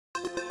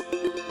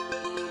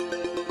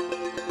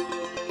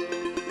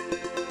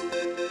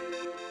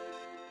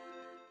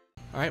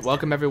right,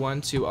 welcome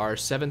everyone to our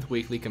 7th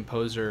weekly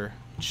Composr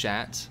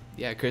chat.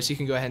 Yeah, Chris, you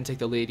can go ahead and take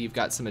the lead. You've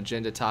got some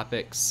agenda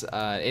topics.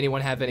 Anyone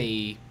have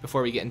any,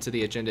 before we get into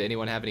the agenda,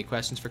 anyone have any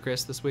questions for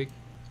Chris this week?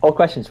 Or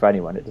questions for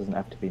anyone, it doesn't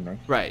have to be me.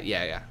 Right,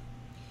 yeah.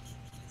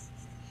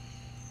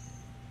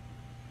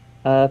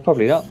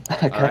 Probably not.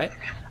 Okay. All right.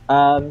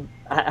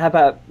 How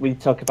about we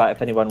talk about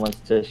if anyone wants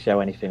to show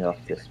anything off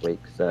this week?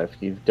 So if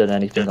you've done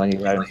anything on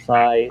your own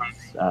site,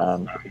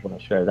 if you want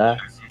to show that,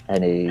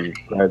 any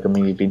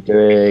programming you've been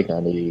doing,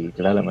 any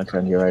development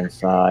on your own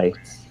site,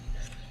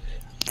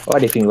 or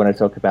anything you want to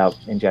talk about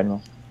in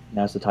general,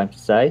 now's the time to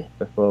say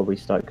before we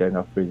start going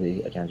off through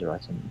the agenda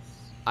items.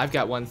 I've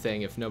got one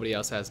thing if nobody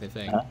else has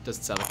anything.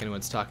 Doesn't sound like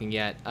anyone's talking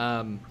yet.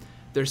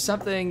 There's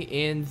something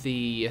in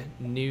the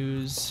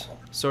news,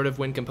 sort of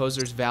when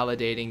Composr's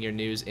validating your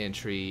news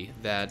entry,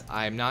 that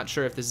I'm not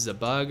sure if this is a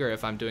bug or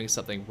if I'm doing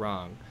something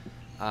wrong.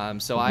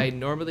 So I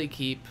normally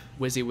keep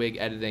WYSIWYG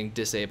editing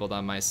disabled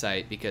on my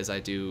site because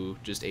I do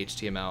just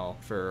HTML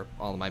for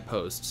all of my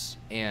posts.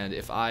 And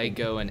if I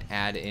go and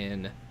add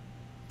in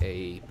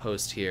a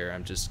post here,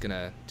 I'm just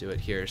gonna do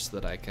it here so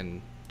that I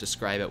can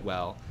describe it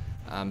well.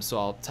 So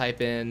I'll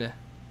type in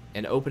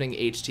an opening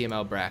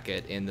HTML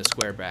bracket in the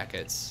square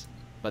brackets,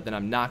 but then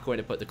I'm not going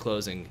to put the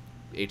closing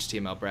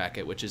HTML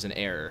bracket, which is an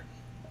error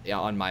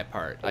on my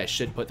part. I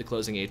should put the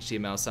closing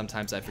HTML.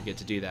 Sometimes I forget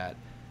to do that.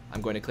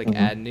 I'm going to click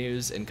Add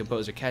News, and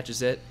Composr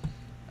catches it,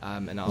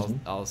 and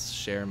I'll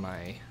share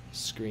my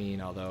screen,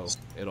 although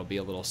it'll be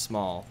a little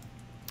small.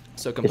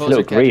 So Composr it's a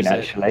little green,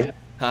 catches actually. it.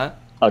 Huh?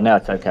 Oh, no,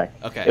 it's okay.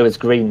 Okay. It was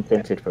green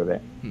printed for a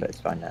bit, but it's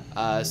fine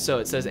now. So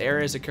it says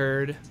error has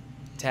occurred.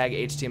 Tag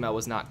HTML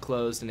was not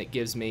closed, and it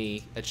gives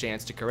me a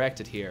chance to correct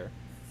it here.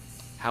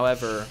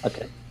 However,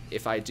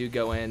 if I do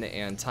go in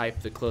and type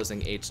the closing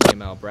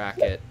HTML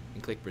bracket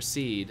and click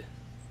proceed,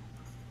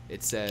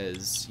 it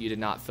says you did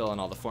not fill in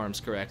all the forms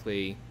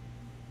correctly,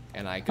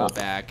 and I go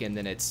back, and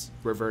then it's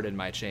reverted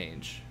my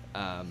change.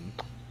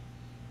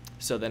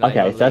 So then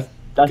that's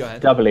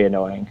doubly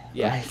annoying.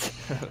 Yeah. Right.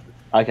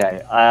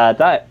 Okay,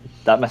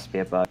 that must be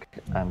a bug,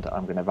 and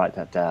I'm going to write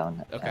that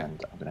down,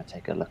 and I'm going to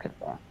take a look at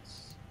that.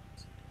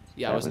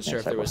 Yeah, I wasn't sure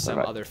if there was some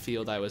other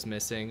field I was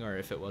missing or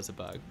if it was a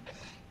bug.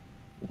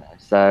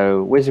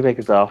 So WYSIWYG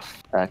is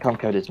off,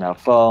 Comcode is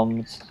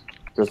malformed,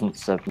 doesn't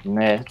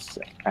submit,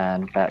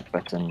 and back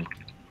button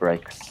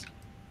breaks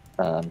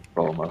form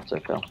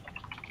autofill.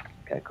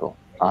 Okay, cool.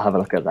 I'll have a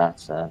look at that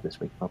this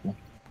week probably.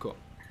 Cool.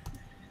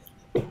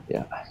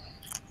 Yeah.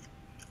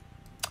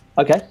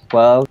 Okay,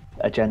 well,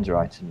 agenda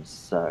items.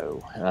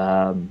 So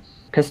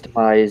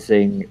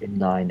customizing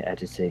inline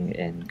editing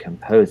in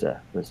Composr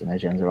was an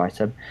agenda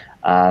item,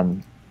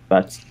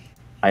 but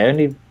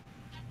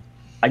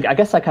I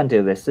guess I can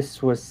do this.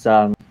 This was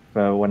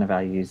for one of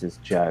our users,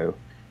 Joe,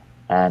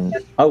 and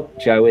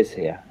Joe is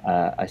here.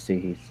 I see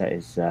he set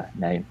his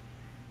name.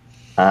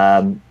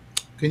 Can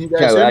you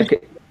guys Joe, hear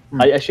me?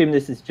 I assume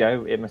this is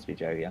Joe. It must be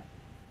Joe, yeah.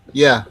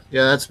 Yeah,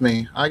 that's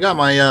me. I got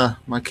my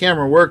my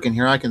camera working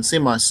here. I can see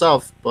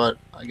myself, but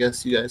I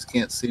guess you guys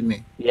can't see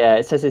me. Yeah,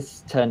 it says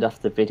it's turned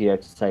off the video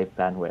to save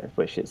bandwidth,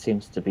 which it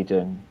seems to be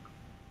doing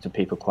to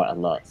people quite a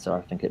lot. So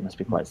I think it must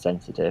be quite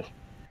sensitive.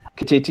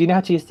 Do you know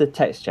how to use the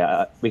text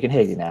chat? We can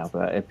hear you now,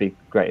 but it'd be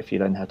great if you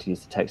learn how to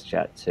use the text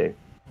chat too.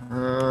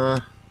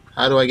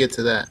 How do I get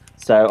to that?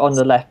 So on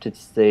the left,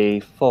 it's the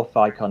fourth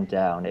icon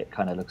down. It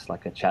kind of looks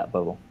like a chat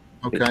bubble.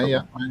 Okay,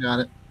 yeah, I got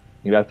it.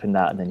 You open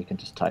that, and then you can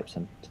just type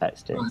some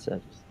text in. So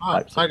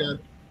I got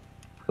it.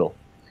 Cool.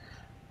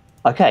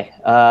 Okay,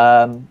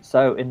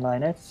 so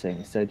inline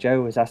editing. So Joe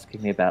was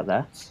asking me about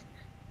that,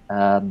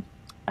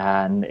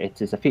 and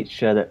it is a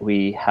feature that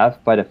we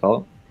have by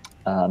default,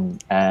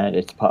 and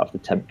it's part of the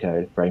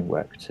Comcode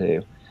framework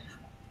too.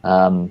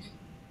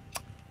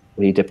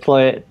 We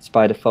deploy it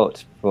by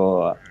default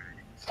for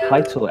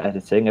title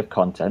editing of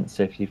content.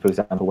 So if you, for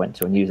example, went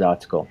to a news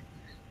article,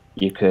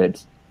 you could,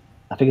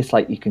 I think it's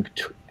like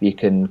you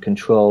can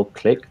control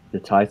click the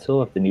title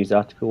of the news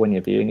article when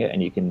you're viewing it,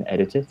 and you can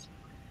edit it.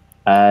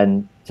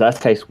 And so that's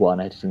case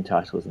one, editing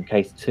titles, and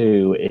case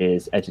two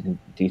is editing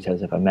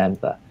details of a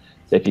member.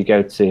 So if you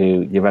go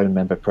to your own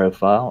member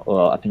profile,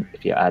 or I think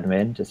if you're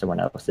admin to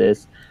someone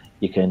else's,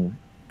 you can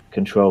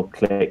control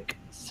click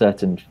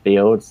certain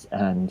fields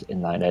and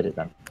inline edit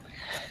them.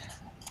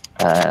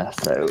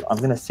 So I'm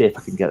going to see if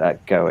I can get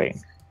that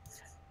going.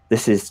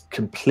 This is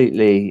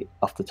completely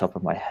off the top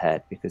of my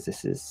head because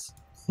this is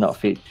not a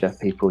feature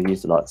people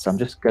use a lot. So I'm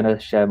just going to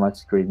share my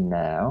screen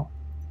now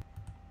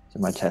to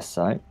my test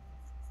site.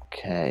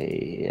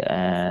 Okay,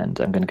 and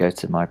I'm going to go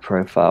to my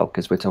profile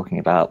because we're talking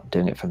about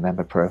doing it for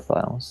member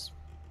profiles.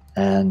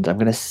 And I'm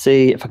going to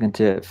see if I can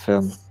do it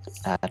from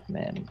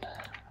admin.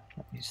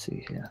 Let me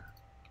see here.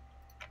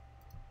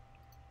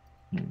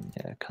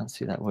 Yeah, I can't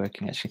see that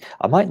working actually.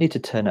 I might need to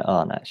turn it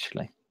on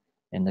actually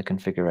in the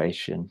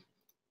configuration.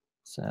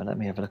 So let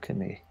me have a look in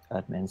the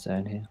admin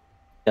zone here.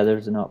 Yeah,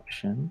 there's an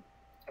option.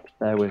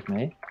 Bear with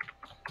me.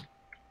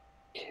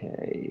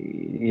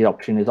 Okay, the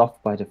option is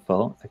off by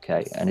default.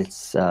 Okay, and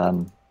it's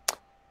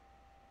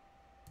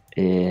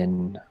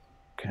in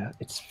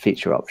its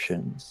feature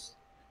options.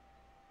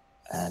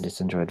 and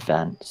it's under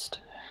Advanced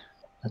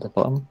at the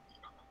bottom.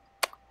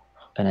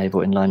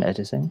 Enable inline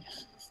editing.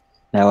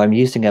 Now I'm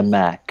using a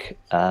Mac,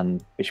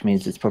 which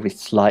means it's probably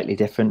slightly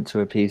different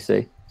to a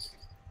PC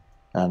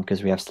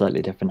because we have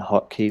slightly different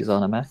hotkeys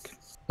on a Mac.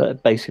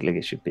 But basically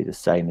it should be the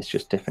same, it's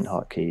just different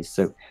hotkeys.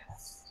 So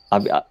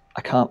I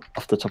can't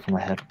off the top of my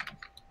head.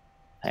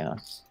 Hang on.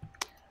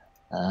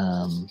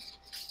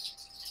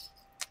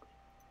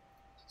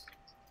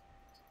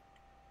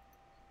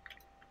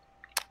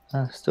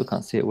 I still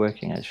can't see it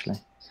working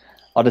actually.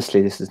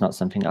 Honestly, this is not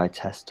something I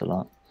test a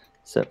lot.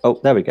 So, oh,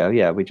 there we go.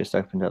 Yeah, we just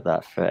opened up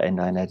that for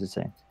inline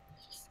editing.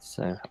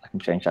 So I can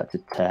change that to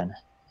 10.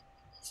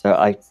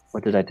 So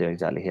what did I do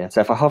exactly here?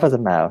 So if I hover the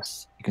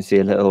mouse, you can see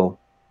a little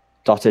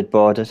dotted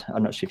border.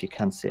 I'm not sure if you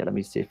can see it. Let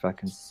me see if I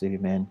can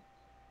zoom in.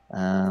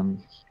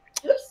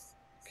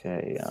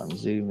 Okay, I'm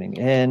zooming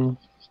in.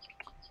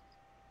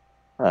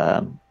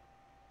 Yeah,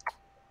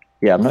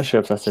 I'm not sure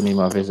if that's any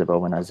more visible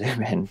when I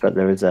zoom in, but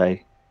there is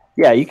a,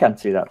 yeah, you can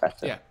see that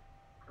better. Yeah.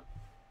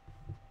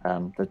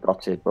 The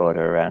dotted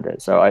border around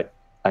it. So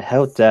I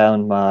held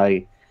down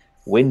my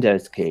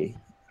Windows key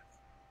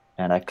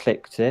and I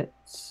clicked it.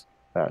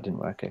 Oh, it didn't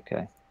work.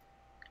 Okay.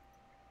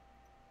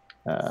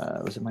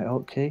 Was it my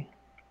Alt key?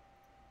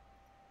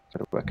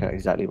 Got to work out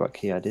exactly what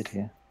key I did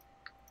here.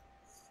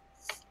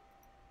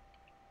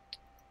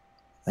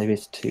 Maybe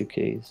it's 2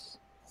 keys.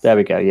 There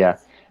we go. Yeah.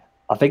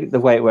 I think the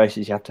way it works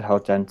is you have to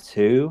hold down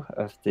 2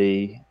 of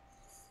the,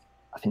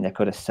 I think they're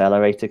called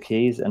accelerator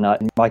keys. And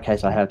in my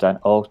case, I held down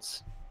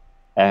Alt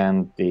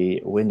and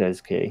the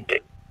Windows key,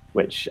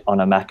 which on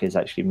a Mac is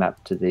actually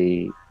mapped to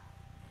the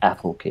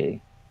Apple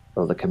key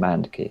or the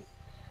Command key.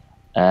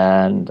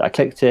 And I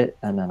clicked it,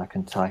 and then I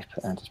can type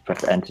and just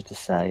press Enter to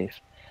save.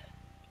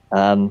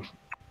 Again,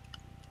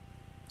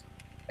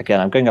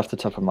 I'm going off the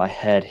top of my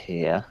head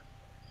here,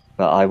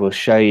 but I will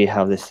show you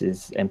how this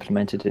is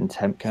implemented in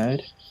temp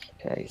code.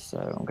 Okay, so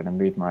I'm going to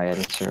move my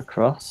editor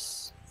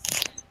across,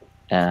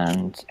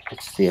 and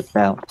it's the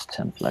About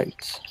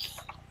template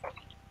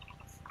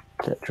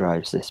that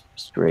drives this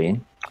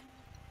screen.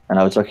 And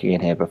I was looking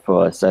in here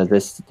before, so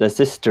there's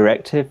this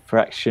directive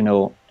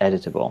fractional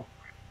editable,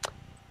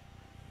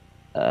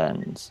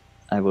 and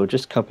I will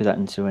just copy that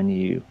into a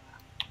new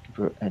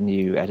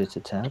editor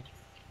tab.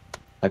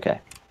 Okay,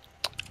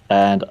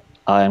 and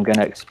I am going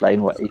to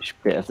explain what each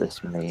bit of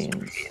this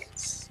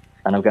means,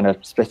 and I'm going to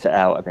split it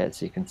out a bit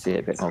so you can see it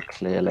a bit more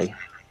clearly.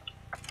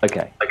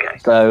 Okay.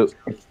 So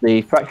it's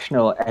the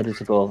fractional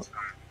editable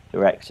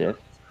directive.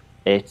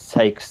 It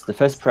takes, the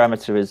first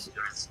parameter is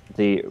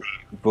the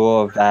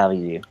raw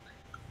value,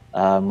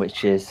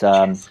 which is,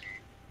 there's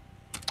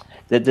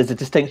a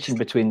distinction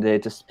between the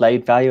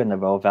displayed value and the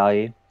raw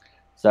value.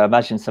 So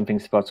imagine something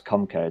similar to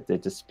Comcode. The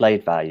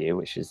displayed value,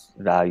 which is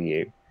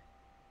value,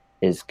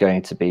 is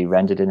going to be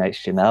rendered in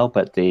HTML,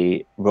 but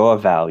the raw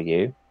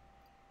value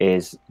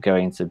is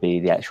going to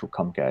be the actual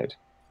Comcode,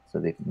 so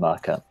the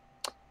markup.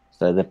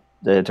 So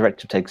the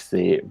directive takes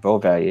the raw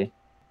value,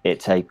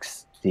 it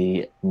takes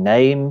the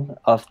name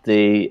of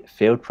the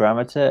field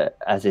parameter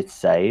as it's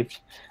saved.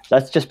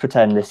 Let's just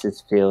pretend this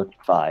is field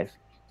 5.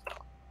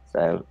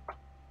 So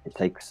it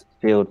takes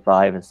field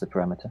 5 as the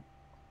parameter.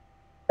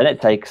 Then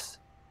it takes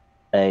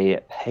a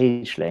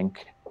page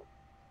link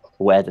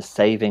where the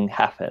saving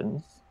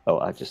happens. Oh,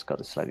 I just got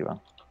this slightly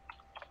wrong.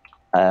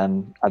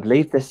 I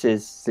believe this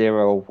is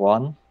 0 or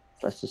 1.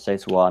 So let's just say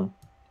it's 1.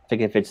 I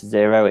think if it's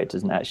 0, it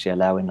doesn't actually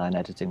allow inline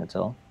editing at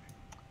all.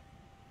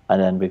 And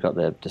then we've got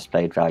the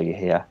displayed value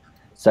here.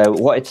 So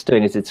what it's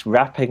doing is it's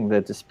wrapping the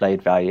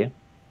displayed value.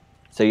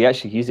 So you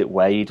actually use it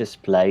where you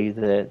display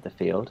the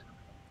field.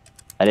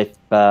 And if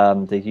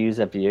the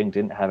user viewing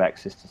didn't have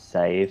access to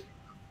save,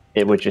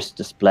 it would just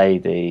display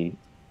the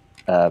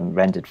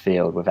rendered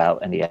field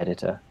without any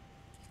editor.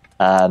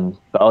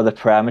 But all the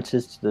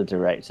parameters to the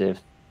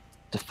directive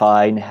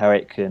define how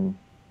it can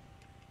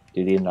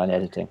do the inline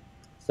editing.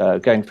 So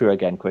going through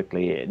again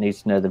quickly, it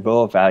needs to know the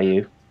raw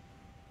value,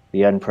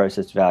 the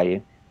unprocessed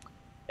value.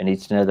 It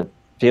needs to know the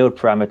field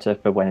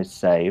parameter for when it's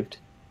saved,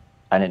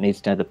 and it needs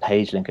to know the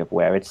page link of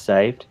where it's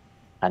saved,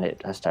 and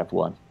it has to have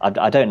 1.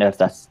 I don't know if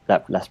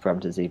that last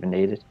parameter is even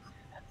needed.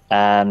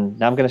 Now I'm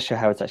going to show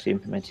how it's actually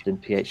implemented in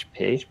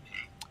PHP.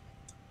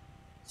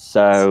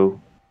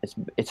 So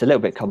it's a little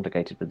bit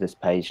complicated with this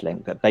page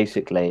link, but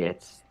basically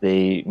it's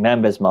the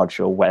members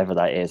module, whatever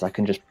that is. I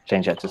can just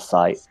change that to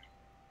site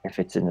if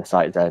it's in the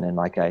site zone in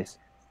my case.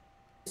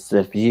 It's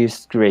the view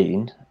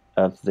screen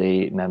of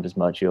the members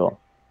module.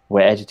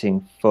 We're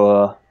editing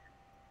for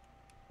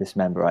this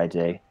member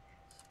ID,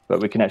 but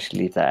we can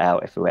actually leave that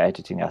out if we're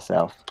editing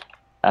ourselves.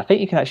 I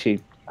think we could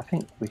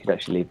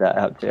actually leave that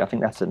out too. I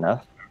think that's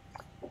enough.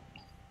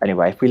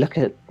 Anyway, if we look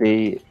at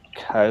the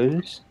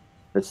code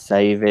for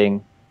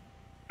saving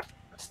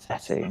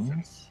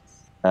settings,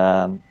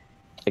 again,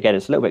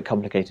 it's a little bit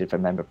complicated for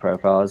member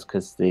profiles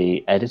because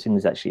the editing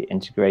is actually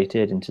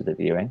integrated into the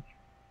viewing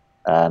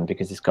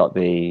because it's got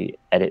the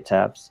edit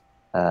tabs.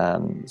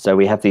 So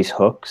we have these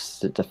hooks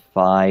that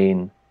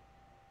define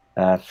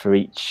for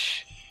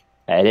each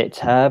edit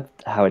tab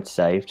how it's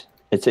saved.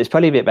 It's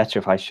probably a bit better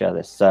if I show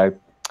this. So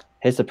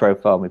here's the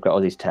profile. We've got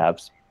all these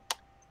tabs.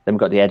 Then we've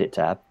got the edit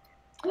tab.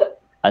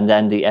 And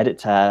then the edit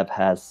tab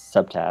has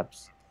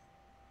subtabs.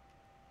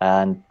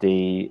 And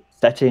the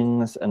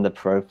settings and the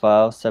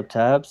profile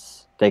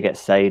subtabs, they get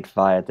saved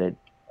via the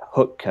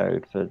hook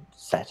code for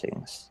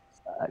settings.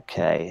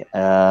 Okay.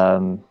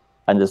 And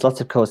there's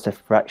lots of calls to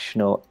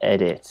fractional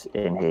edit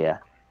in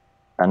here.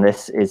 And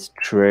this is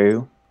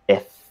true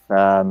if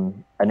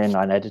an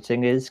inline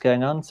editing is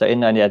going on. So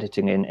inline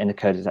editing in the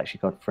code is actually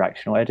called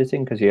fractional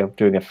editing because you're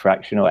doing a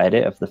fractional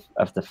edit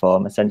of the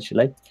form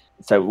essentially.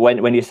 So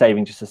when you're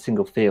saving just a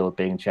single field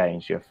being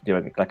changed, you're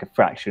doing like a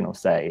fractional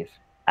save.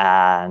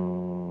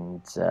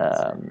 And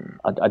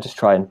I'll just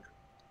try and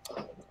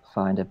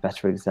find a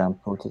better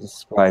example to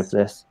describe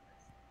this.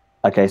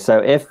 Okay, so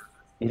if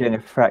you're doing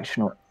a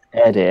fractional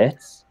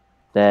edit,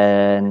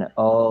 then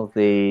all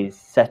the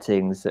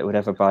settings that would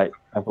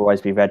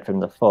otherwise be read from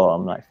the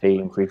form, like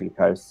theme, preview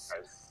posts,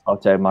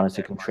 auto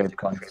monitor, contrib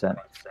content.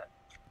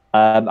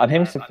 I'm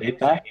hearing some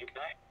feedback.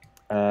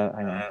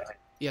 Hang on.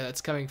 Yeah, that's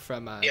coming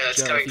from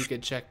Joe. If you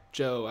could check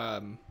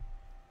Joe.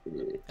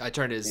 I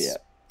turned his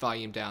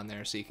volume down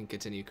there so you can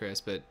continue, Chris.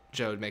 But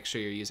Joe, make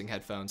sure you're using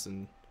headphones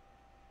and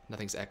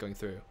nothing's echoing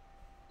through.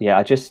 Yeah,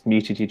 I just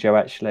muted you, Joe.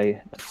 Actually,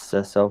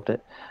 that's solved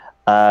it.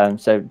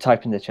 So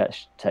type in the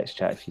text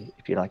chat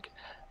if you like.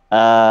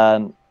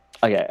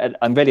 Okay,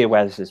 I'm really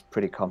aware this is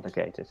pretty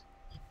complicated.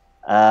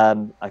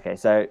 Okay,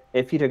 so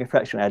if you're doing a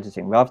fractional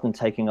editing, rather than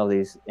taking all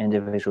these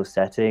individual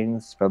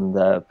settings from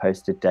the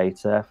posted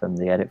data from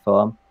the edit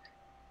form,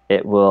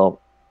 it will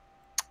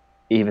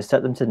either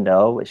set them to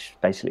null, which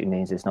basically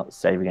means it's not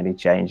saving any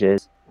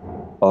changes,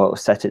 or it'll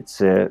set it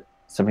to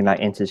something like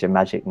integer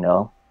magic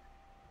null,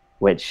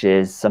 which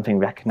is something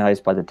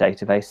recognized by the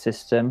database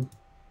system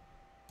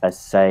as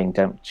saying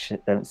don't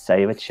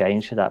save a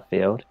change to that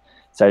field.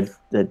 So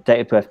the date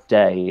of birth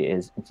day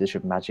is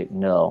integer magic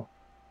null,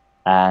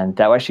 and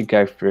that will actually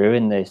go through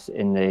in the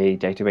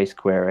database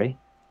query.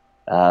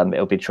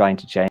 It'll be trying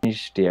to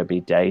change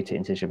DOB day to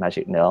integer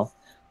magic null,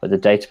 but the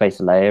database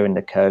layer in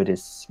the code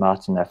is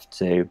smart enough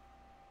to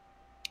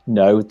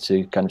know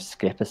to kind of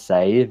skip a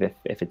save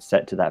if it's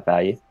set to that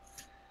value.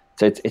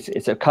 So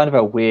it's a kind of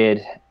a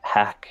weird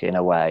hack in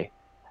a way,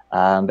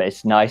 but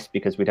it's nice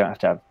because we don't have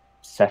to have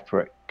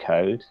separate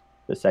code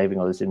for saving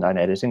all this inline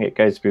editing. It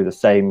goes through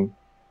the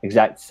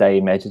exact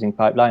same editing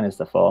pipeline as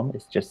the form.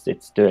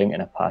 It's doing it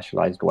in a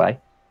partialized way,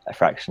 a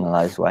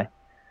fractionalized way.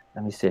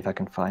 Let me see if I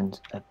can find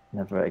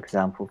another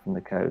example from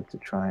the code to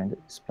try and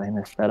explain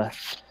this better.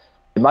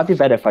 It might be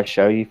better if I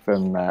show you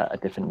from a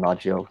different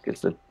module because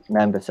the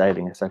member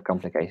saving is so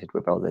complicated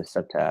with all those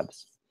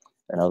subtabs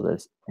and all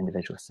those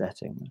individual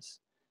settings.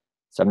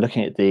 So I'm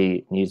looking at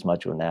the news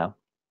module now.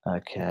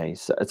 Okay,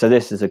 so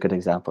this is a good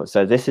example.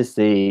 So this is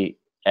the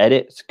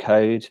edit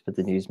code for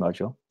the news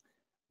module.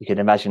 You can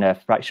imagine a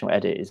fractional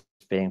edit is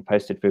being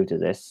posted through to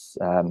this,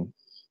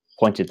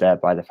 pointed there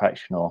by the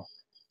fractional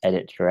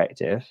edit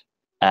directive,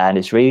 and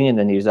it's reading in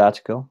the news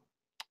article,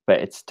 but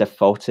it's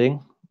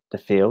defaulting the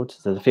field.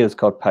 So the field's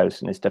called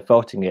post, and it's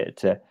defaulting it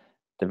to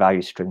the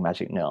value string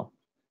magic null.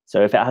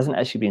 So if it hasn't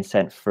actually been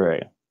sent through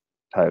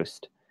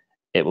post,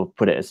 it will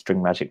put it as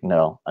string magic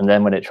null. And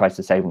then when it tries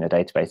to save in the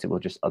database, it will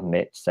just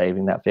omit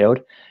saving that field.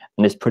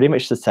 And it's pretty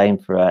much the same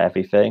for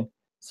everything.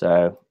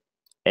 So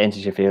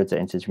integer fields are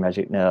integer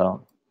magic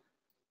null.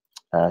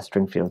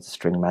 String fields are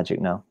string magic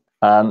null.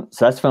 So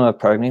that's from a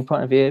programming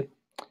point of view.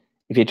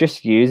 If you're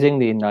just using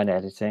the inline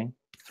editing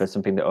for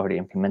something that already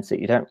implements it,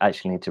 you don't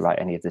actually need to write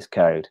any of this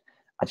code.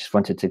 I just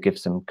wanted to give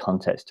some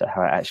context to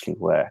how it actually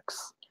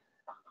works.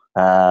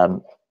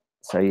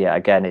 So yeah,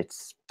 again,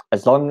 it's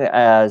as long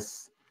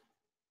as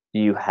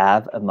you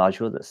have a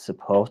module that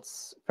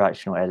supports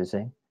fractional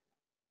editing,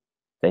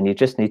 then you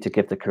just need to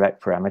give the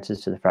correct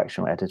parameters to the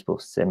fractional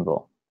editable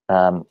symbol.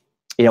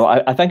 You know,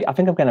 I think I'm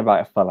going to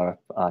write a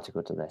follow-up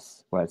article to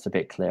this where it's a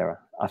bit clearer.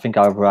 I think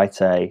I'll write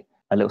a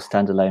little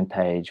standalone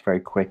page very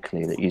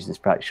quickly that uses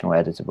fractional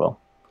editable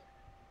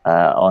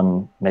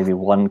on maybe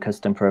one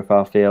custom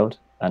profile field,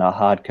 and I'll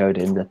hard code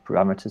in the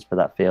parameters for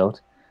that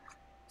field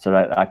so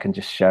that I can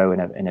just show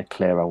in a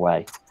clearer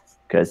way,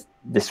 because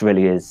this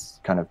really is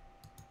kind of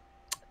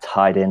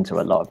tied into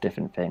a lot of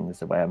different things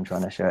the way I'm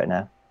trying to show it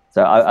now.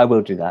 So I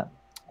will do that.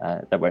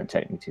 That won't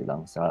take me too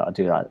long, so I'll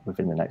do that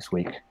within the next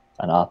week,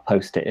 and I'll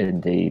post it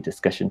in the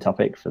discussion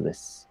topic for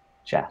this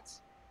chat.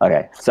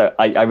 Okay, so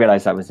I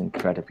realize that was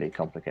incredibly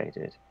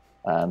complicated,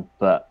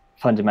 but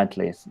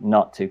fundamentally it's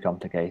not too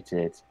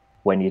complicated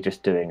when you're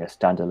just doing a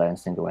standalone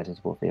single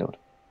editable field.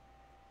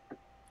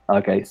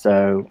 Okay,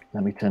 so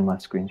let me turn my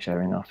screen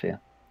sharing off here.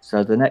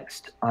 So the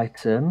next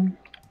item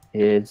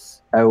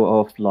is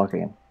OAuth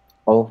Login.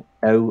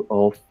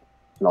 OAuth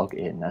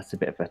Login, that's a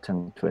bit of a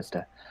tongue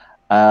twister.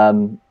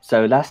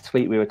 So last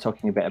week we were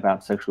talking a bit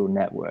about social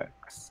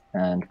networks,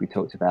 and we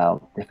talked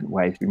about different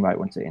ways we might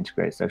want to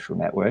integrate social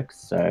networks.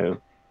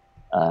 So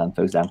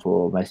for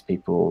example, most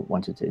people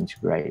wanted to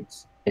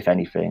integrate, if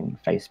anything,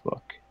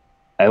 Facebook.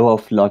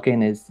 OAuth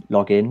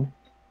Login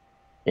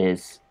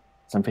is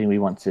something we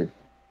want to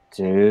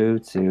do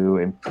to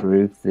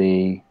improve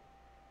the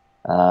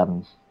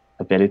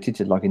ability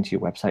to log into your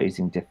website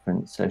using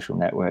different social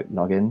network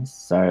logins.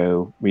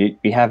 So we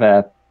have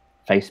a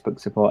Facebook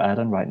support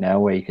add-on right now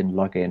where you can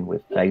log in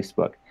with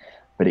Facebook,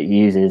 but it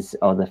uses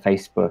other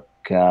Facebook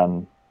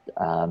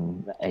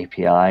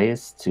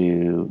APIs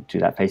to do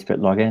that Facebook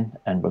login,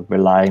 and we're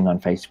relying on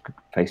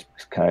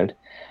Facebook's code,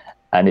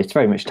 and it's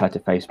very much tied to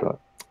Facebook.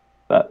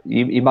 But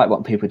you might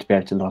want people to be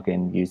able to log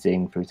in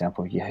using, for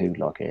example, a Yahoo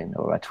login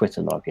or a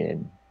Twitter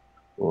login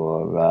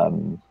or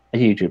a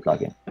YouTube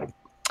login.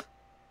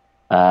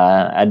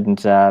 In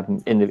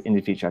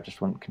the future, I just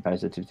want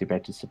Composr to be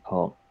able to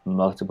support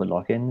multiple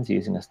logins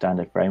using a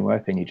standard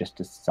framework, and you just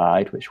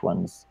decide which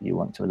ones you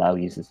want to allow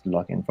users to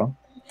log in from.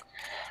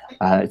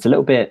 It's a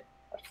little bit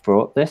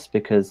fraught, this,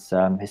 because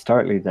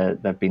historically there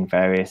have been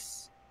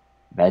various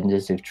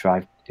vendors who have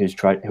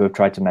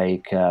tried to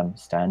make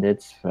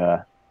standards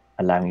for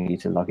allowing you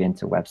to log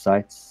into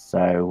websites.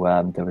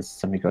 So there was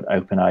something called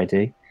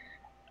OpenID,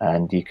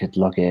 and you could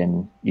log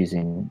in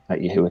using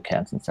Yahoo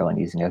accounts and so on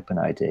using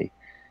OpenID.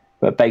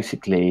 But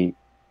basically,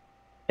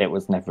 it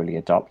was never really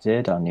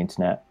adopted on the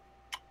internet.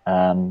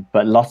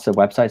 But lots of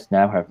websites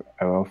now have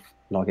OAuth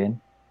Login.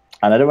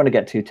 And I don't want to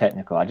get too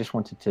technical. I just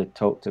wanted to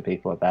talk to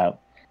people about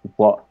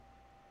what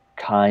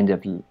kind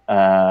of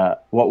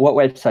what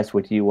websites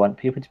would you want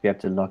people to be able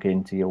to log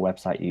into your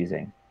website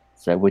using?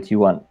 So would you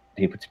want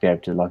people to be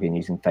able to log in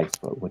using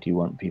Facebook? Would you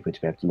want people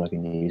to be able to log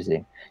in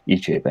using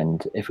YouTube?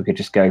 And if we could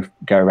just go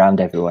around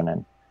everyone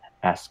and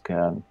ask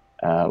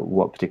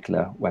what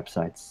particular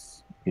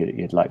websites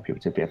you'd like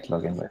people to be able to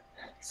log in with.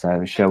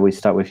 So shall we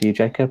start with you,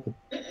 Jacob?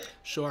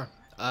 Sure.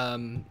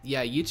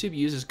 Yeah, YouTube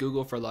uses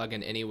Google for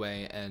login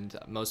anyway, and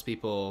most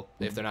people,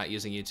 if they're not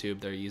using YouTube,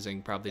 they're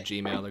using probably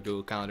Gmail or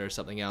Google Calendar or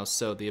something else.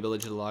 So the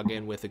ability to log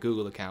in with a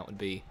Google account would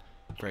be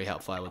very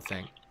helpful, I would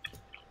think.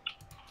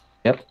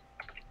 Yep.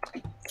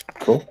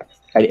 Cool.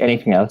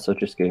 Anything else, or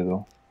just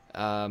Google?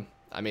 I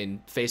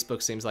mean,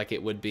 Facebook seems like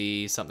it would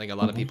be something a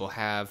lot of people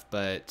have,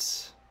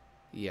 but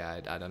yeah,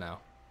 I don't know.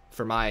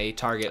 For my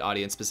target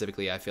audience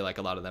specifically, I feel like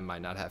a lot of them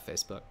might not have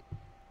Facebook.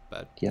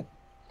 But yep.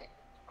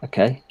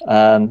 Okay.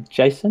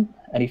 Jason,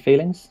 any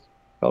feelings,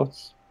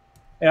 thoughts?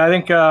 Yeah, I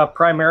think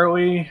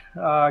primarily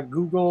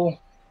Google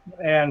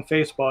and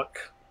Facebook.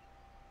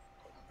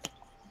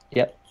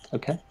 Yep.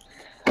 Okay.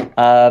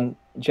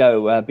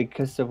 Joe,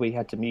 because we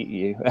had to mute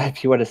you,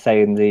 if you want to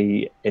say in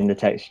the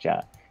text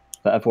chat,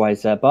 but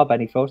otherwise, Bob,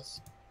 any thoughts?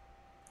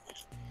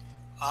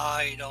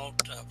 I don't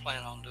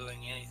plan on doing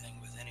anything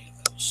with any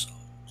of those. So.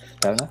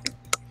 Fair enough.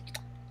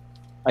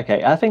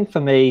 Okay, I think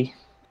for me,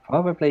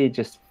 probably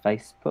just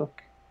Facebook.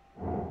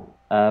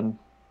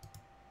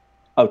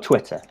 Oh,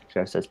 Twitter.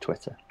 Joe says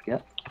Twitter. Yeah.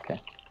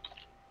 Okay.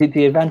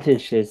 The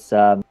advantage is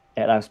it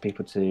allows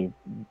people to.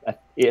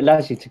 It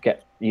allows you to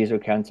get user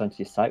accounts onto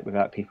your site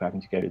without people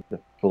having to go to the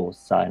full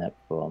sign-up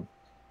form,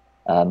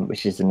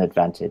 which is an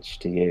advantage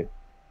to you.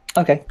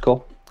 Okay,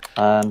 cool.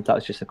 That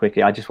was just a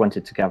quickie. I just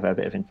wanted to gather a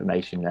bit of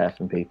information there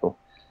from people.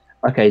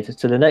 Okay,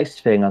 so the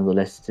next thing on the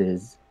list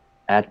is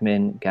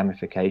admin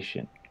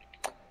gamification.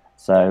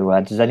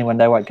 So does anyone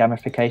know what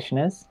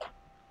gamification is?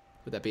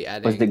 Would that be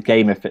adding? Or is it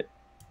gamification?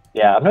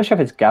 Yeah, I'm not sure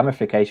if it's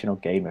gamification or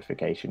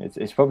gamification.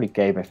 It's probably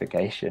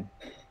gamification.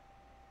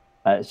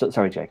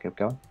 Sorry, Jacob,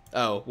 go on.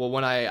 Oh, well,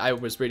 when I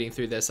was reading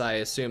through this, I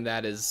assume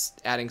that is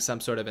adding some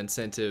sort of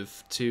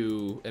incentive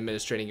to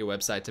administrating your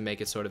website to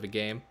make it sort of a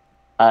game.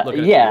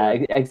 Yeah,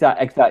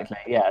 exactly.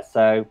 Yeah,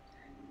 so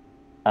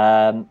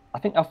I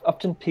think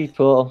often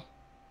people,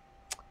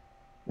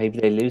 maybe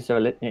they lose their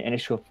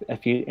initial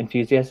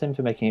enthusiasm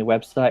for making a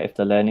website if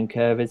the learning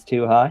curve is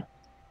too high.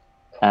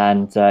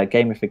 And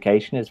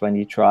gamification is when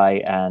you try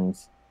and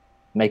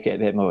make it a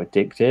bit more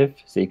addictive.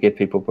 So you give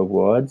people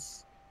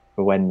rewards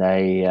for when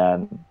they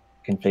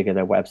configure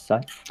their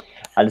website.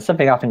 And it's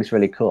something I think is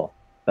really cool,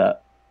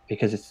 but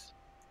because it's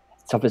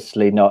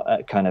obviously not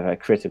a kind of a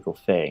critical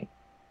thing,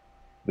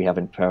 we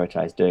haven't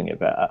prioritized doing it.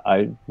 But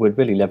I would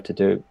really love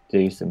to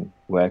do some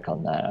work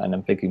on that. And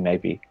I'm thinking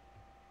maybe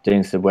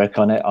doing some work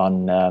on it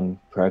on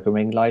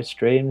programming live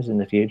streams in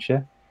the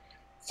future.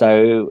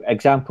 So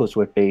examples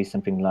would be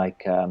something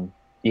like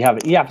you have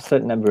a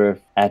certain number of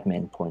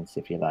admin points,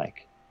 if you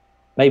like.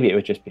 Maybe it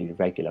would just be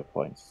regular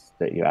points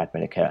that your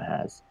admin account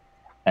has.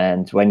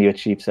 And when you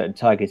achieve certain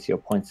targets, your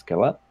points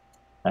go up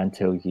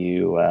until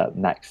you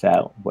max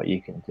out what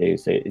you can do.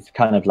 So it's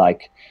kind of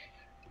like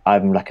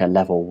I'm like a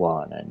level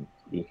 1, and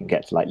you can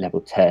get to like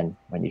level 10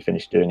 when you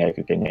finish doing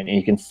everything. And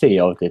you can see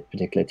all the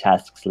particular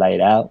tasks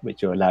laid out,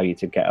 which will allow you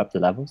to get up the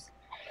levels.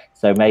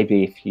 So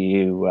maybe if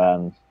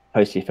you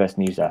post your first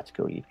news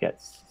article, you'd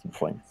get some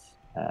points,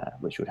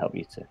 which would help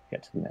you to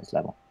get to the next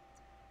level.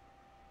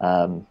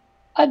 And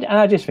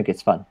I just think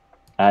it's fun.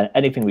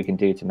 Anything we can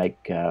do to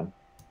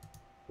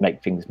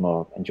make things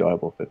more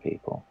enjoyable for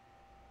people.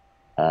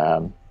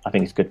 I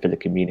think it's good for the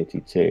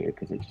community too,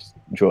 because it just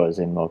draws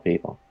in more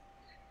people.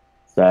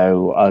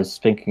 So I was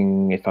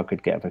thinking if I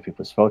could get other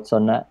people's thoughts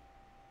on that.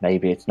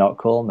 Maybe it's not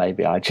cool.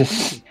 Maybe I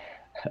just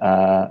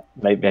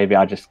maybe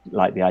I just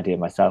like the idea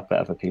myself, but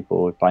other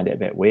people would find it a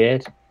bit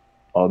weird.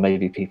 Or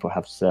maybe people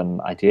have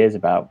some ideas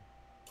about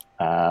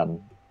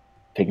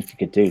things you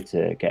could do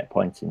to get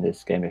points in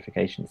this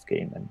gamification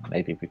scheme, and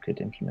maybe we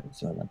could implement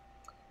some of them.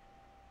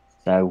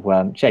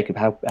 So, Jacob,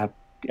 how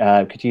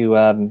could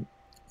you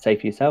say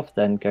for yourself,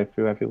 then go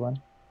through everyone?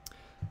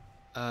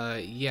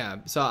 Yeah,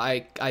 so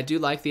I do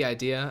like the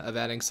idea of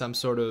adding some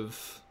sort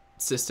of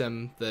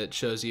system that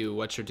shows you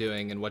what you're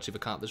doing and what you've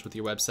accomplished with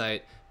your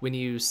website. When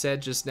you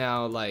said just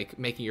now, like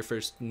making your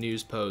first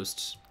news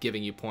post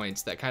giving you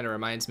points, that kind of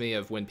reminds me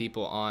of when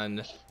people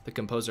on the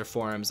Composr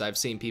forums, I've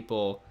seen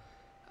people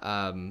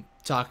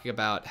talking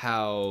about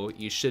how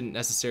you shouldn't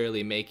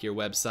necessarily make your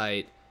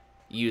website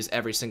use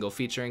every single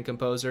feature in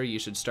Composr. You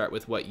should start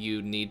with what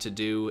you need to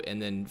do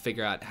and then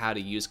figure out how to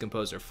use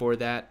Composr for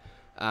that.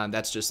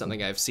 That's just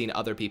something I've seen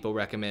other people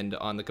recommend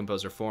on the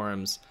Composr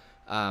forums.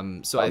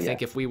 So I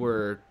think if we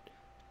were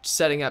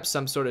setting up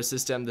some sort of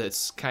system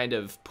that's kind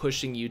of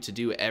pushing you to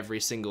do every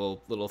single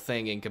little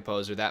thing in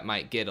Composr, that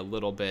might get a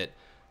little bit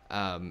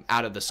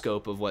out of the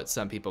scope of what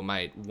some people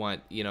might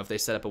want. You know, if they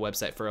set up a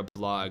website for a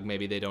blog,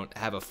 maybe they don't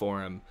have a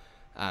forum.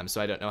 So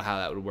I don't know how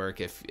that would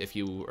work if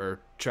you are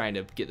trying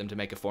to get them to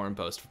make a forum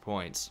post for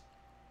points.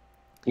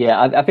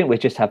 Yeah, I think we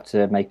just have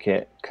to make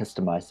it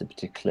customized to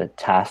particular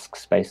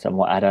tasks based on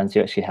what add-ons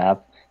you actually have.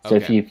 So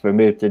if you've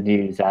removed the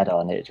news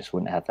add-on, it just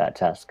wouldn't have that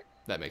task.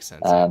 That makes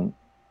sense.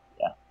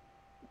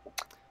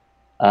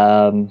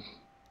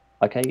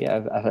 Okay,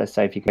 yeah, I'd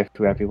say if you go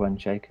through everyone,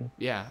 Jacob.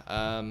 Yeah.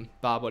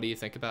 Bob, what do you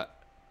think about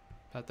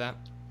that?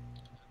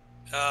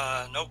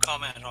 No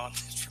comment on it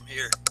from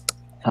here.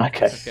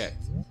 Okay.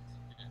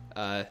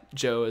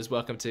 Joe is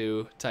welcome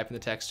to type in the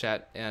text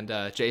chat. And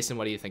Jason,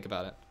 what do you think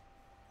about it?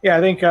 Yeah, I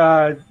think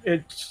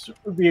it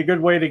would be a good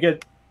way to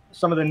get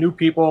some of the new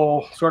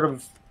people sort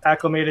of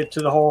acclimated to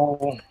the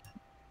whole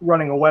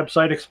running a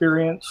website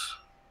experience.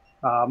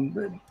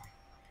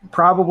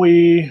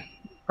 Probably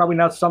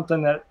not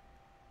something that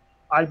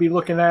I'd be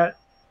looking at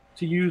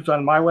to use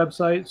on my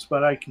websites,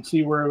 but I can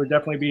see where it would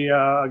definitely be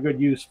a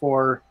good use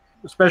for,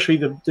 especially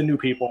the new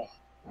people.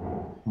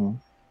 Mm-hmm.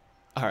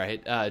 All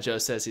right. Joe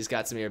says he's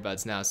got some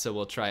earbuds now, so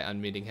we'll try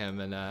unmuting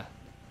him, and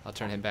I'll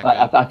turn him back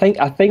up. I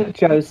think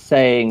Joe's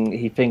saying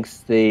he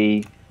thinks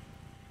the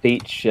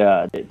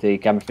feature, the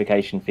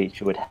gamification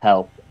feature, would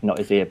help, not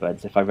his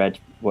earbuds, if I read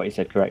what he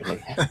said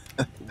correctly.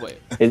 Wait.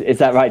 Is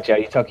that right, Joe?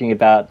 You're talking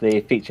about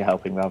the feature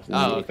helping rather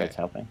than the earbuds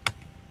helping?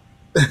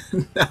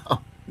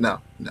 No.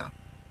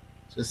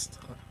 Just.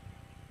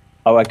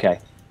 Oh, okay.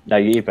 No,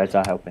 your earbuds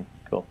are helping.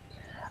 Cool.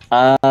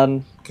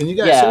 Can you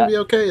guys hear me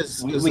okay?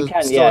 Is we it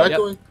can, still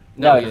echoing? Yep.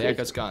 No, the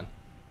echo's gone.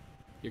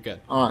 You're good.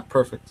 All right,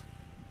 perfect.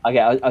 Okay,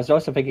 I was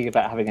also thinking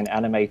about having an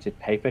animated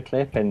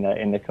paperclip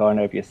in the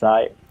corner of your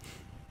site.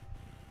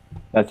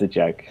 That's a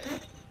joke.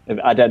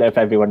 I don't know if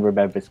everyone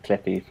remembers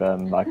Clippy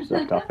from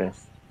Microsoft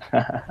Office.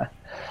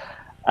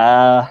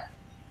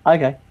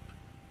 Okay.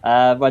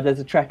 Well, there's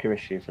a tracker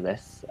issue for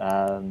this.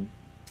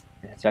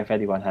 So if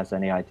anyone has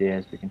any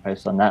ideas, we can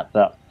post on that.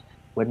 But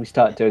when we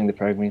start doing the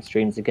programming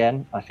streams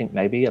again, I think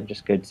maybe I'm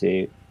just going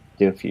to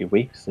do a few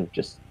weeks of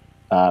just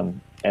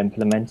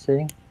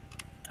implementing,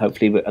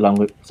 hopefully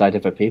alongside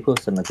other people,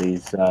 some of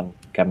these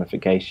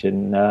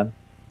gamification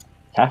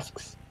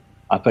tasks.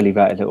 I'll probably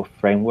write a little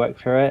framework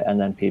for it, and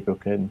then people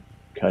can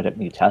code up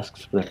new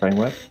tasks for the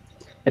framework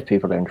if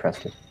people are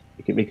interested.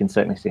 We can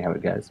certainly see how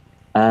it goes.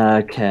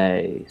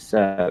 Okay,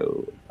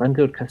 so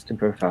bundled custom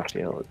profile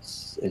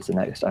fields is the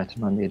next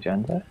item on the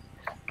agenda,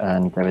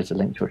 and there is a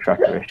link to a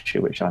tracker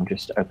issue which I'm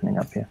just opening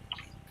up here.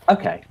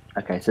 Okay,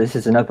 so this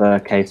is another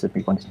case of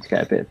me wanting to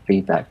get a bit of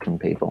feedback from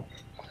people.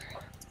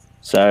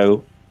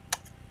 So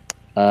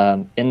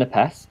in the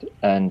past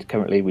and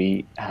currently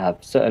we have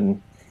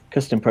certain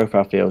custom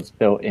profile fields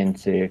built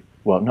into,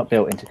 well, not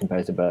built into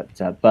Composr,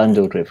 but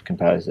bundled with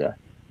Composr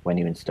when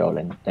you install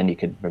it. Then you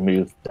can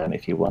remove them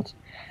if you want.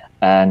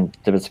 And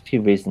there was a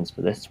few reasons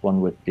for this.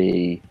 One would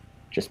be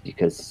just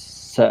because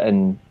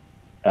certain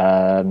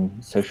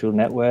social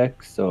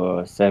networks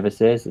or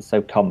services are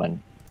so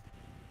common.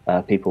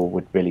 People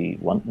would really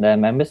want their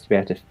members to be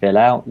able to fill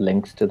out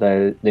links to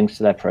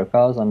their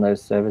profiles on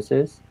those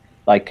services.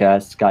 Like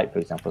Skype, for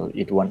example,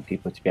 you'd want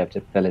people to be able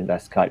to fill in their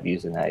Skype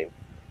username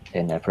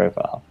in their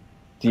profile.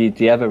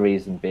 The other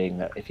reason being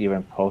that if you're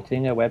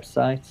importing a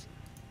website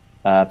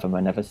from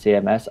another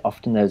CMS,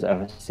 often those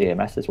other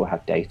CMSs will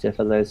have data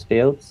for those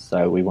fields.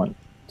 So we want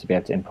to be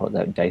able to import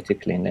that data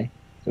cleanly.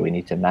 So we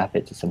need to map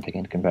it to something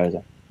in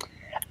Composr.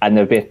 And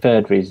there'll be a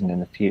third reason in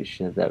the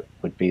future that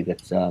would be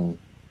that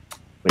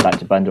we'd like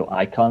to bundle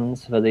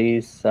icons for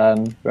these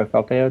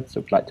profile fields. So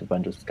we'd like to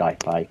bundle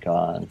Skype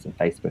icons and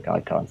Facebook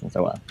icons and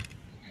so on.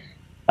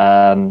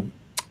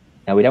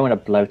 Now we don't want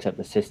to bloat up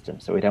the system,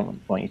 so we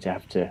don't want you to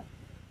have to.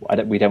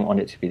 We don't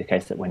want it to be the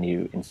case that when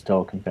you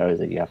install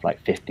Composr, you have like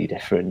 50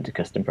 different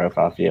custom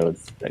profile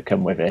fields that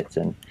come with it,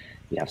 and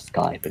you have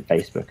Skype and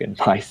Facebook and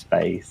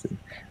MySpace and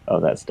all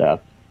that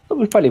stuff. But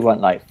we probably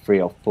want like 3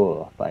 or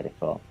 4 by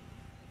default,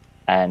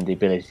 and the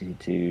ability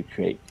to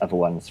create other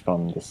ones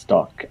from the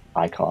stock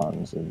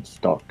icons and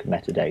stock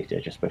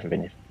metadata just with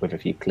a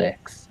few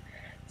clicks.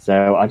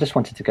 So I just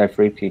wanted to go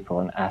through people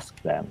and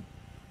ask them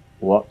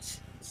what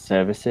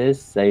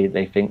services they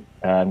think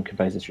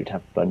Composr should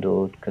have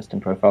bundled custom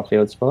profile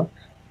fields for.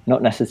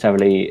 Not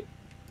necessarily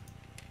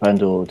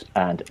bundled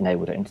and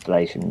enabled at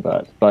installation,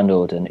 but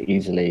bundled and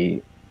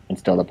easily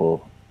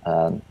installable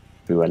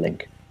through a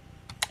link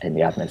in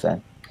the admin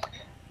zone.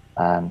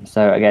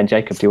 So again,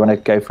 Jacob, do you want to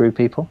go through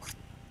people?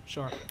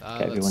 Sure.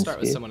 Let's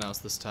start with someone else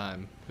this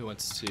time. Who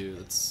wants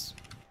to?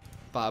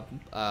 Bob,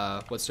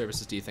 what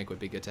services do you think would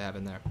be good to have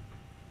in there?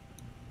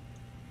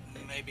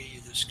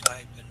 Maybe the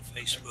Skype and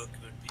Facebook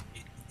would be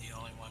the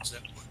only ones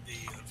that would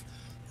be of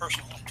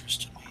personal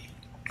interest to me.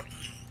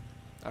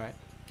 All right.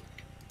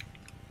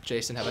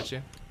 Jason, how about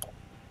you?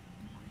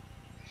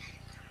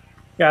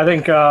 Yeah, I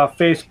think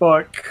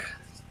Facebook,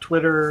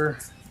 Twitter,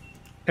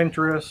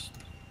 Pinterest,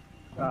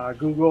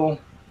 Google,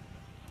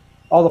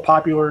 all the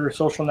popular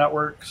social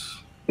networks.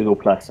 Google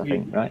Plus, I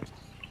think, right?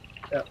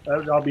 Yeah,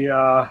 that'll be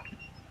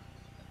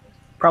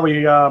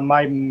probably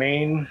my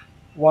main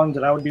one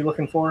that I would be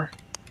looking for.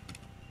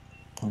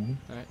 Mm-hmm.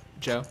 All right,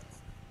 Joe.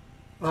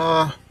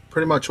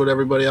 Pretty much what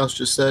everybody else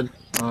just said.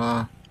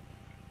 I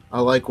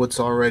like what's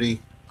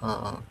already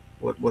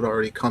what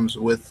already comes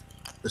with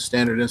the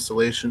standard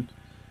installation.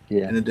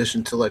 Yeah. In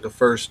addition to like a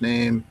first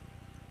name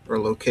or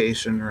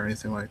location or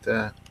anything like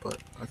that. But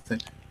I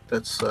think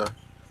that's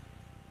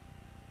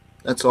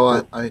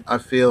all I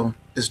feel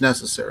is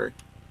necessary.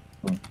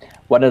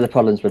 One of the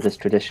problems with this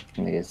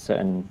traditionally is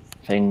certain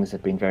things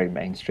have been very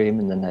mainstream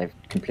and then they've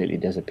completely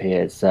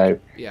disappeared. So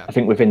yeah. I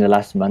think within the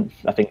last month,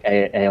 I think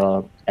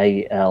AOL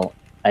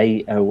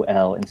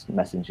Instant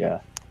Messenger,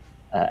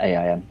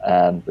 AIM,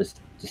 was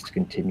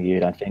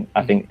discontinued. I think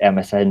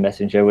MSN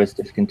Messenger was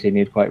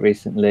discontinued quite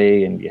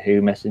recently, and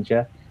Yahoo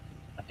Messenger,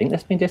 I think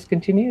that's been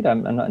discontinued.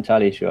 I'm not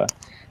entirely sure.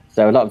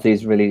 So a lot of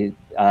these really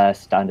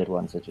standard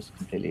ones are just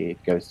completely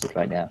ghosted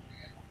right now.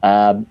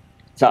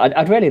 So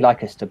I'd really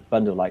like us to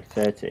bundle like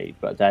 30,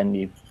 but then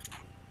you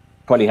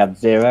probably have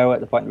 0 at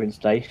the point of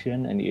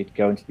installation, and you'd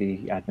go into the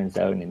admin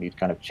zone and you'd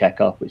kind of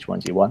check off which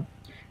ones you want,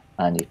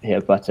 and you'd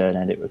hit a button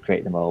and it would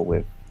create them all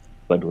with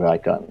bundle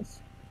icons.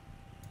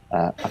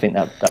 I think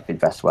that'd be the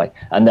best way.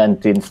 And then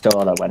the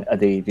installer, when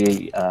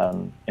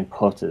the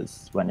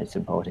importers, when it's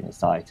importing a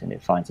site and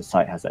it finds a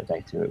site has that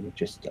data, it would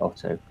just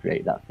auto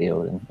create that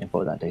field and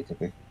import that data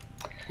through.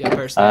 Yeah,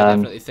 personally, I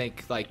definitely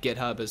think like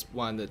GitHub is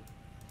one that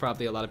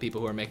probably a lot of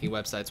people who are making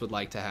websites would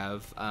like to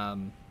have.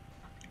 And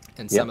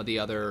some of the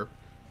other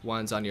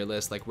ones on your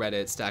list, like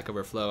Reddit, Stack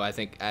Overflow, I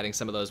think adding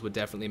some of those would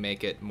definitely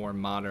make it more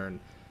modern,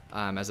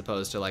 as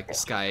opposed to like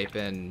Skype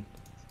and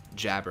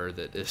Jabber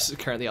that is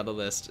currently on the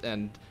list.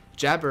 And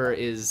Jabber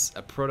is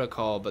a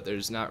protocol, but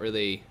there's not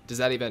really. Does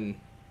that even?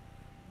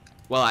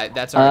 Well,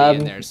 that's already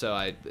in there.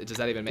 So does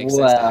that even make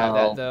sense to have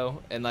that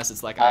though? Unless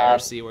it's like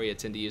IRC where you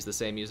tend to use the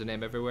same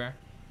username everywhere.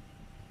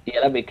 Yeah,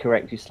 let me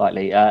correct you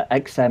slightly.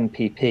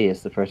 XMPP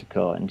is the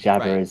protocol, and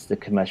Jabber is the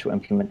commercial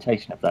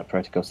implementation of that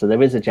protocol. So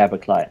there is a Jabber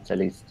client, at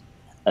least,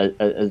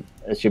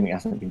 assuming it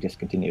hasn't been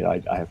discontinued.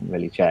 I haven't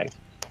really checked.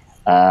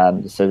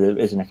 So there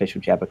is an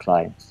official Jabber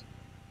client.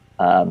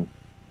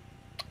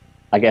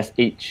 I guess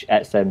each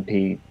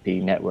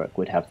XMPP network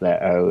would have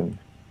their own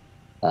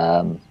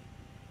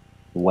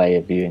way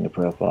of viewing a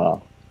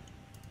profile.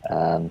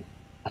 I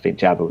think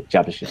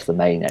Jabber's just the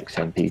main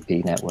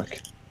XMPP network.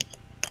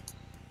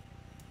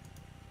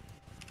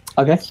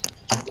 Okay.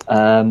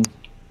 I think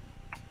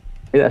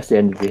that's the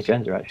end of the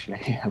agenda,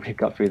 actually. We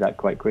got through that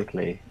quite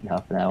quickly in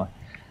half an hour.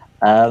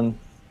 I'm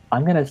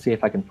going to see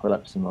if I can pull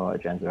up some more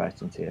agenda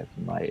items here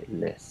from my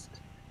list.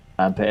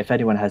 But if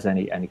anyone has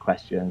any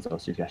questions or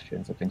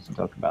suggestions or things to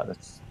talk about,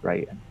 that's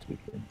great, and we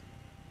can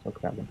talk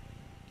about them.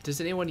 Does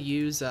anyone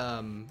use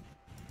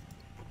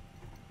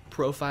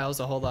profiles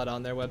a whole lot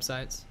on their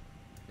websites?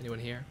 Anyone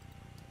here?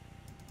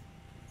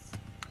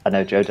 I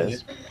know Joe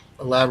does. Can you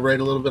elaborate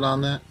a little bit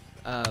on that?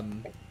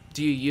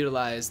 Do you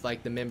utilize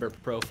like the member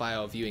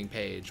profile viewing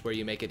page where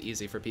you make it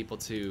easy for people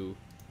to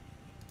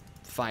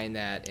find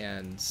that?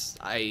 And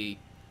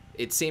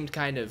it seemed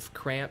kind of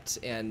cramped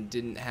and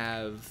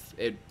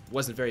it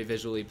wasn't very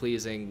visually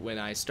pleasing when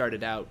I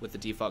started out with the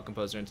default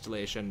Composr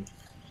installation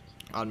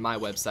on my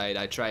website.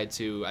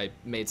 I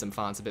made some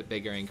fonts a bit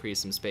bigger,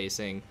 increased some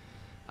spacing,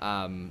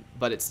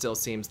 but it still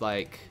seems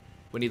like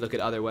when you look at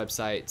other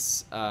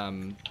websites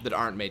that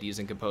aren't made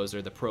using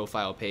Composr, the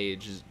profile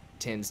page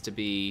tends to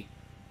be,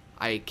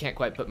 I can't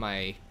quite put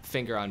my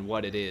finger on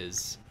what it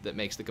is that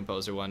makes the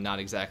Composr one not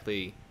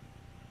exactly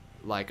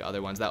like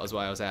other ones. That was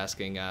why I was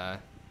asking.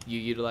 You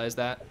utilize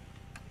that,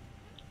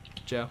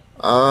 Joe?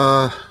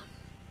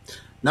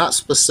 Not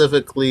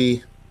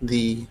specifically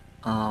the.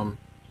 I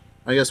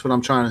guess what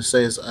I'm trying to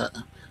say is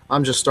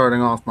I'm just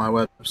starting off my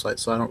website,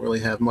 so I don't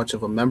really have much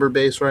of a member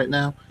base right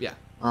now. Yeah.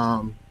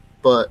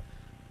 But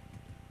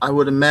I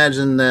would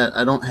imagine that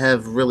I don't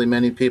have really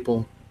many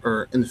people,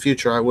 or in the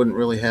future, I wouldn't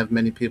really have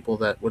many people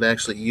that would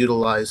actually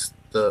utilize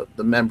the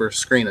member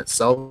screen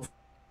itself.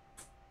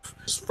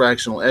 This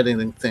fractional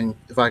editing thing,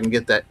 if I can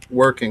get that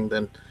working,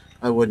 then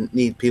I wouldn't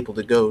need people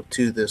to go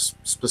to this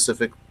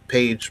specific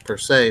page per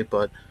se.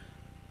 But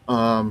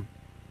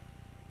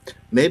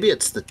Maybe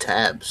it's the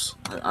tabs.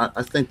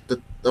 I think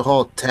that the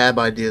whole tab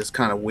idea is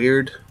kind of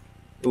weird.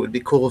 It would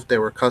be cool if they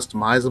were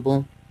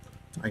customizable.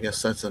 I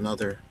guess that's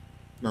another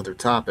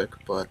topic,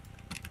 but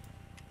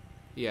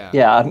Yeah.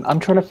 Yeah, I'm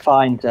trying to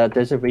find.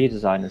 There's a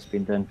redesign that's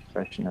been done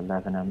for version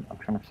 11. I'm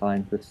trying to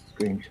find the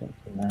screenshot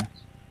from that.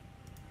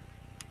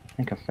 I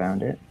think I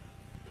found it.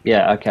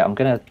 Yeah. Okay. I'm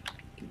gonna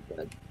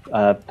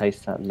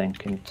paste that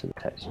link into the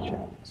text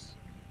chats.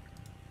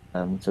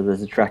 So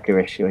there's a tracker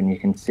issue, and you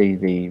can see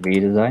the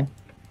redesign.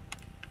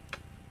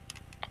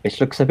 It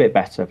looks a bit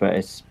better, but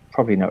it's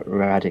probably not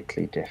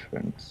radically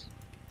different.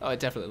 Oh, it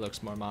definitely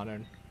looks more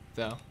modern,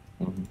 though.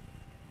 Mm-hmm.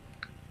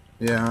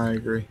 yeah, I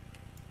agree.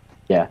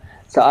 Yeah,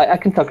 so I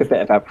can talk a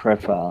bit about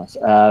profiles.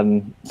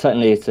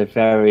 Certainly, it's a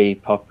very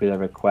popular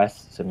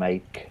request to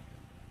make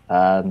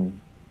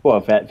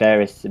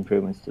various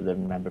improvements to the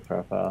member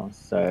profiles.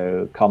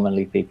 So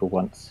commonly, people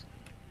want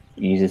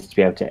users to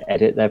be able to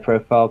edit their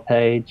profile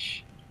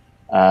page,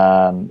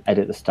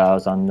 edit the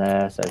styles on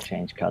there, so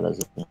change colors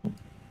and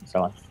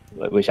so on,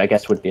 which I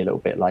guess would be a little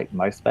bit like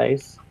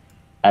MySpace.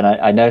 And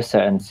I know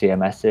certain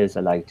CMSs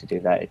allow you to do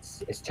that.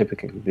 It's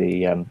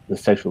typically the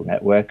social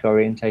network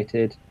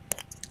orientated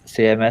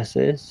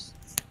CMSs.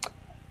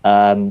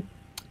 I'm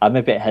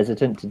a bit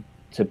hesitant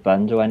to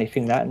bundle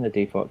anything that in the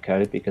default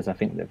code because I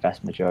think the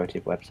vast majority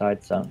of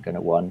websites aren't going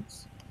to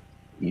want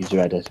user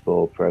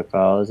editable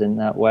profiles in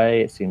that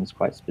way. It seems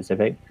quite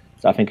specific.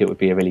 So I think it would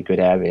be a really good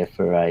area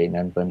for a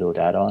non-bundled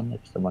add-on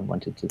if someone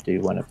wanted to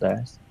do one of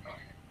those.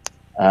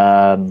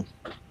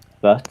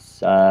 But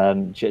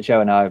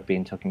Joe and I have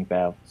been talking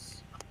about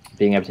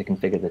being able to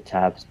configure the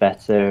tabs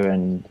better,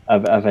 and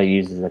other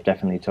users have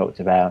definitely talked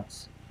about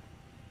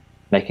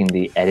making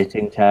the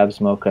editing tabs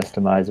more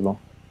customizable.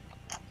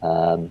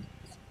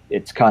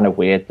 It's kind of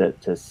weird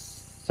that there's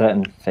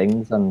certain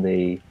things on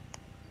the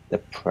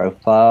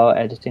profile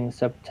editing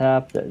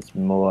subtab that's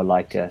more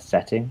like a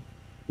setting,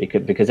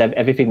 because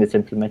everything that's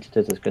implemented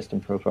as a custom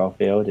profile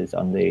field is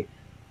on the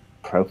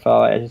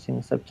profile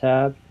editing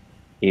subtab,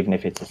 even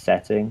if it's a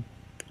setting.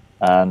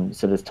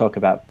 So there's talk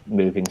about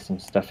moving some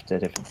stuff to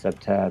different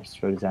subtabs,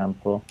 for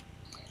example.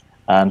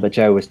 But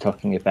Joe was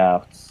talking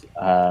about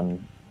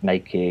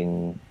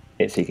making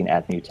it so you can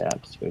add new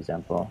tabs, for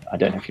example. I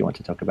don't know if you want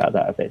to talk about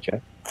that a bit,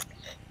 Joe.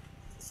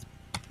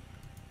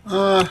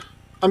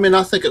 I mean,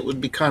 I think it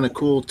would be kind of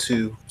cool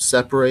to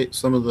separate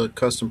some of the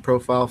custom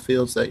profile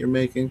fields that you're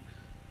making.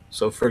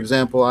 So, for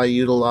example, I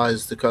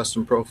utilize the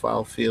custom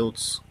profile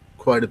fields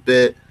quite a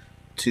bit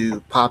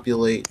to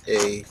populate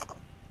a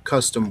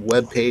custom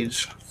web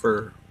page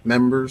for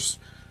members.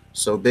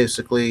 So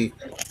basically,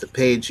 the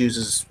page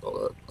uses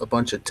a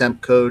bunch of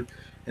temp code,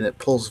 and it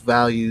pulls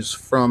values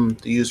from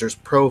the user's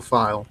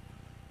profile,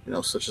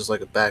 such as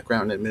like a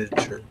background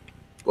image or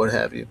what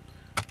have you.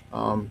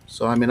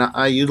 So I mean,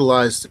 I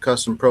utilize the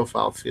custom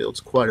profile fields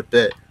quite a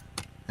bit,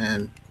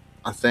 and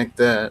I think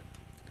that,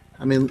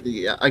 I mean,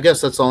 yeah, I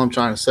guess that's all I'm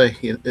trying to say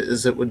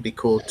is it would be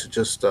cool to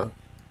just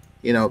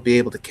be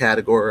able to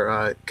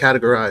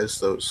categorize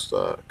those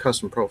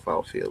custom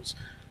profile fields.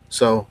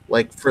 So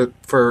like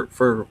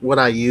for what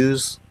I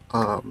use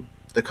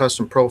the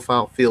custom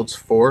profile fields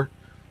for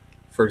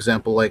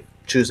example, like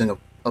choosing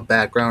a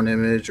background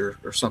image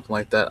or something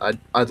like that,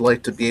 I'd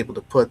like to be able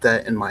to put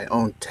that in my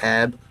own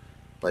tab,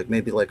 like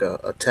maybe like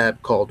a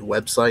tab called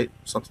website,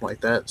 something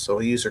like that. So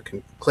a user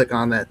can click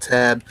on that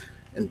tab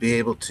and be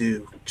able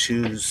to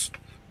choose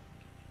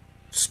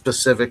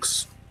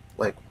specifics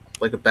like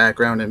a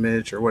background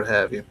image or what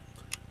have you.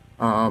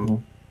 I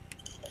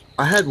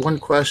had one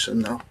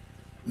question though.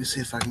 Let me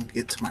see if I can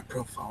get to my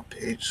profile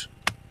page.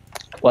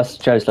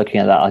 Whilst Joe's looking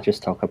at that, I'll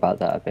just talk about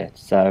that a bit.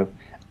 So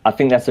I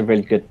think that's a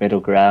really good middle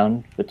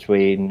ground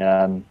between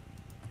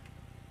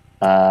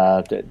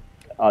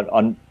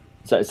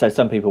so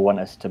some people want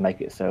us to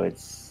make it so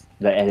it's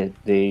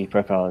the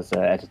profiles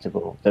are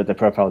editable, the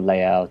profile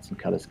layouts and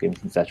color schemes,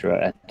 etc.,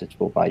 are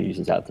editable by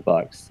users out of the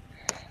box,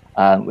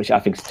 which I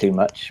think is too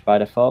much by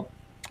default.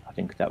 I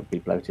think that would be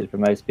bloated for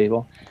most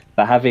people.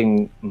 But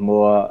having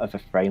more of a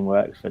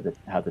framework for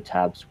how the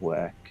tabs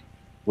work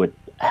would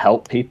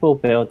help people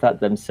build that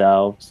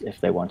themselves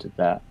if they wanted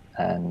that.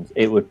 And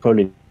it would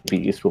probably be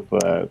useful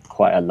for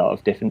quite a lot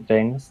of different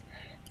things.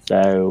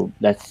 So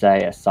let's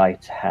say a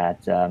site had,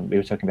 we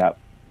were talking about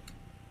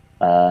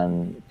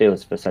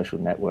fields for social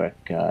network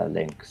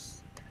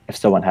links. If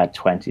someone had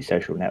 20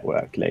 social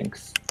network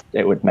links,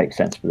 it would make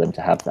sense for them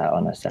to have that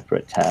on a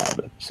separate tab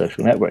of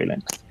social network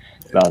links,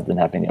 rather than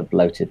having a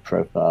bloated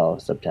profile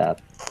subtab.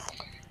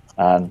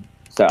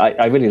 So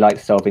I really like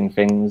solving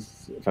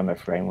things from a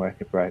framework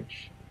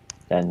approach,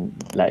 then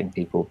letting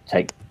people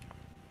take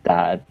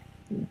that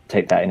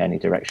in any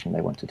direction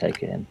they want to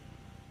take it in.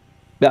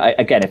 But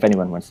again, if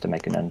anyone wants to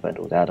make an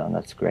unbundled add-on,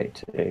 that's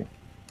great too.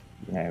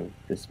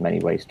 There's many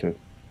ways to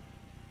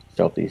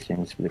solve these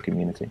things for the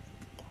community.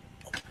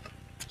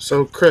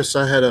 So, Chris,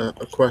 I had a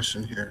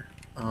question here.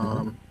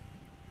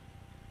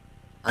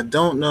 I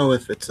don't know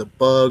if it's a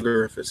bug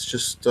or if it's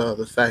just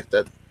the fact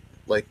that,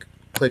 like,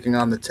 clicking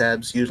on the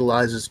tabs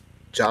utilizes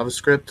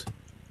JavaScript.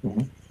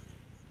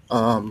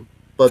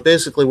 But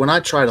basically, when I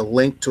try to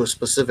link to a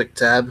specific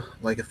tab,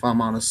 like if I'm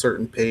on a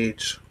certain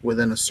page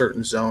within a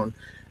certain zone,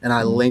 and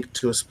I link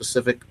to a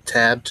specific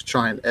tab to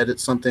try and edit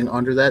something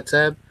under that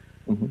tab,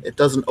 it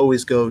doesn't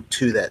always go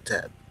to that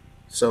tab.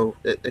 So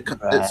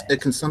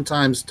it can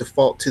sometimes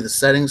default to the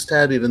settings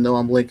tab, even though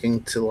I'm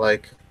linking to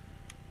like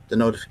the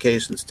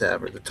notifications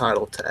tab or the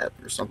title tab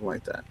or something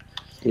like that.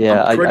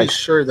 Yeah, I'm pretty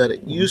sure that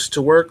it used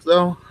to work,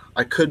 though.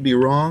 I could be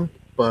wrong,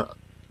 but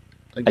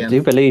again, I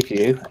do believe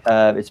you.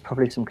 It's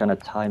probably some kind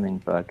of timing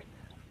bug.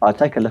 I'll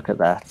take a look at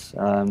that.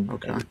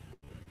 okay.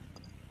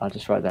 I'll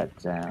just write that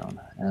down.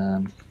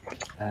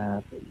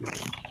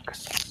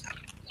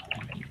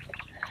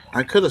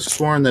 I could have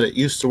sworn that it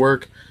used to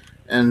work,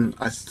 and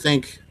I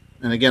think,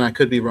 and again, I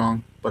could be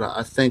wrong, but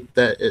I think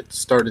that it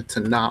started to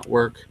not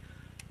work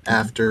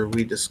after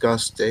we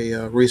discussed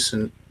a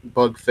recent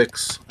bug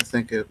fix. I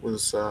think it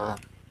was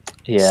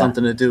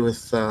something to do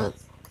with,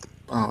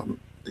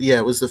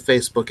 it was the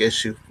Facebook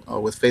issue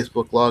with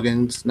Facebook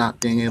logins not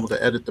being able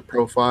to edit the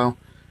profile.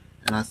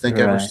 And I think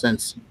ever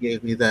since you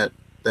gave me that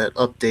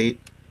update,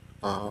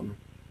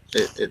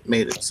 it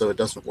made it so it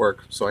doesn't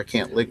work. So I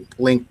can't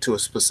link to a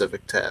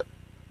specific tab.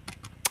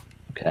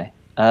 Okay.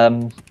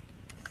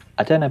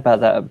 I don't know about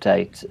that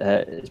update.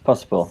 It's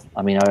possible.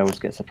 I mean, I always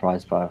get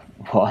surprised by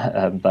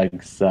what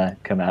bugs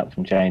come out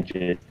from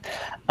changes.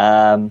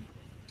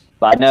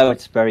 But I know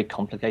it's very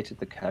complicated,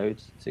 the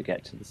code, to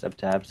get to the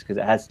subtabs, because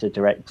it has to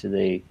direct to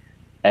the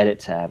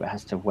edit tab. It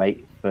has to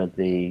wait for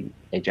the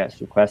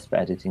AJAX request for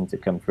editing to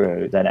come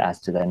through. Then it has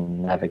to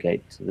then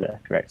navigate to the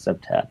correct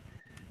subtab.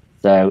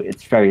 So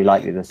it's very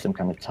likely there's some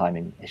kind of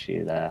timing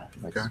issue there.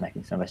 It's just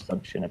making some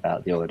assumption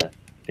about the order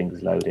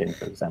things load in,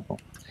 for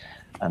example.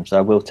 So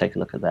I will take a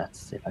look at that,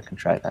 see if I can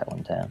track that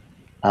one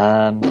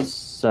down.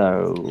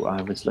 So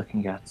I was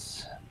looking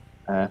at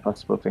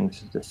possible things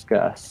to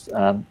discuss.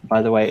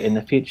 By the way, in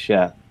the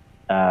future,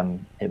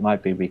 it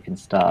might be we can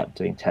start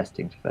doing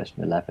testing for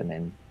version 11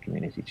 in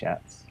community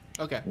chats.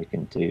 Okay. We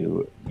can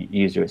do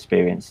user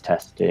experience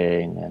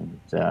testing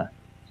and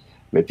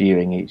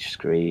reviewing each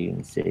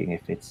screen, seeing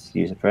if it's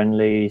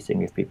user-friendly,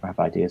 seeing if people have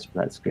ideas for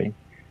that screen.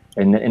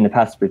 In the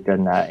past, we've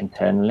done that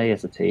internally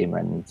as a team,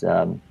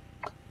 and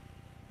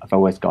I've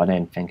always gone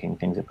in thinking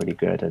things are pretty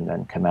good and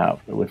then come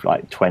out with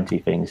like 20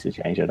 things to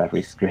change on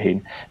every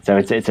screen. So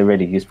it's a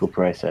really useful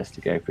process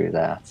to go through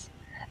that.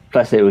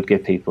 Plus, it would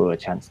give people a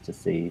chance to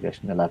see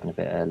version 11 a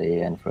bit early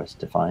and for us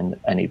to find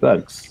any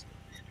bugs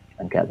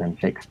and get them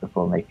fixed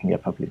before making a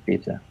public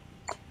beta.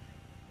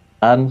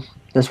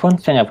 There's one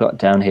thing I've got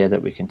down here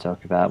that we can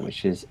talk about,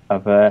 which is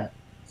other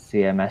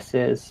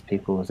CMSs,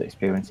 people's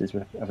experiences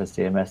with other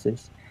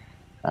CMSs,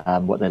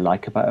 what they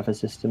like about other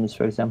systems,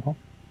 for example.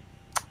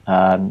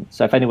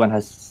 So if anyone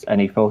has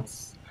any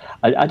thoughts,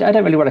 I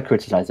don't really want to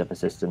criticize other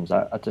systems.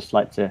 I'd just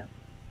like to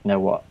know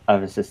what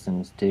other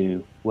systems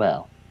do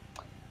well,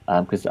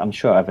 because I'm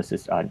sure other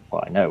systems,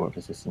 I know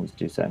other systems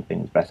do certain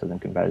things better than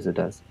Composr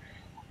does.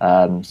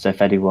 So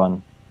if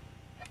anyone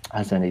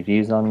has any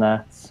views on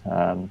that,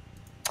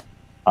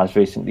 I was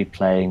recently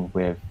playing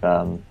with,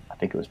 I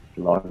think it was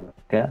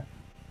Blogger,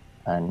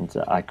 and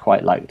I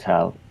quite liked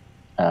how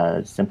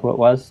simple it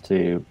was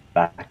to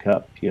back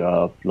up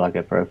your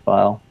Blogger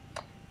profile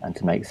and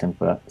to make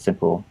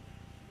simple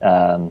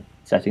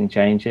setting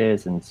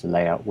changes and to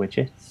lay out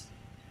widgets.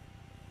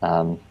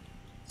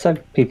 So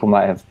people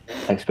might have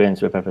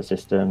experience with other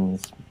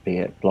systems, be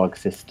it blog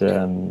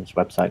systems,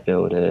 website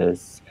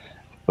builders,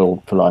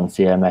 full-on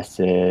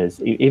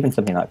CMSs, even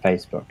something like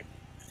Facebook.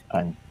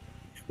 And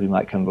we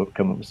might come up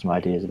with some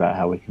ideas about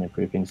how we can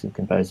improve things in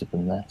Composr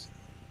from that.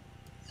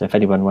 So if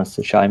anyone wants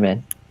to chime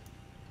in.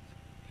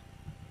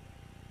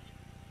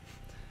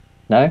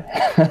 No?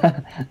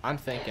 I'm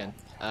thinking.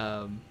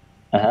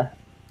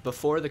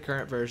 Before the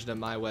current version of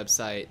my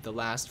website, the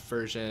last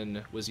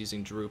version was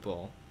using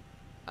Drupal.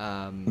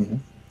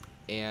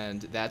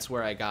 And that's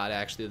where I got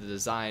actually the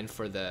design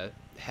for the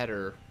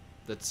header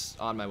that's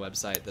on my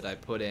website that I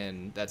put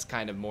in. That's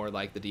kind of more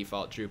like the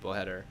default Drupal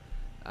header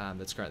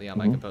that's currently on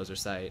my Composr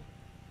site.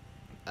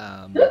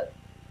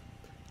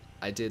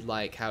 I did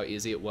like how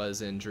easy it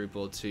was in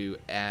Drupal to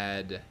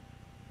add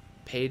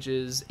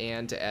pages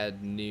and to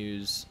add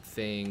news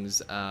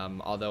things.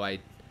 Although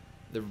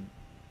the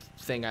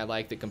thing I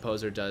like that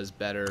Composr does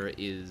better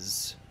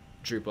is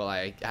Drupal.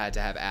 I had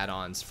to have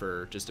add-ons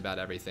for just about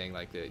everything,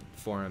 like the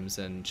forums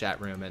and chat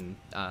room, and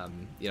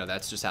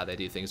that's just how they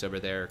do things over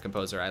there.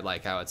 Composr, I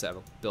like how it's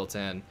built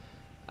in.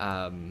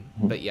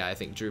 But yeah, I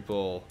think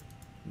Drupal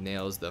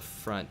nails the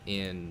front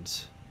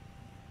end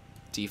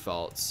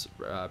defaults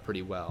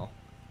pretty well.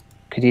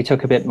 Could you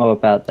talk a bit more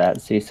about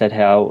that? So you said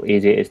how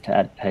easy it is to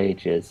add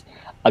pages.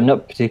 I'm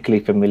not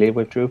particularly familiar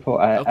with Drupal.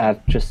 I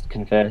have just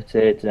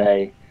converted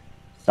a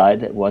site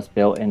that was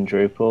built in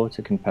Drupal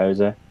to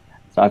Composr.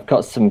 So I've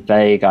got some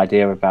vague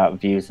idea about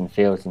views and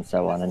fields and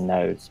so on and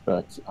nodes,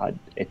 but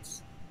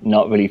it's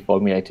not really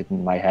formulated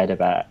in my head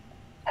about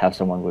how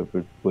someone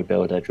would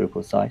build a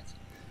Drupal site.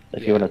 So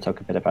if you want to talk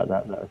a bit about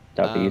that,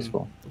 that would be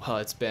useful. Well,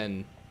 it's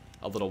been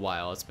a little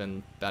while. It's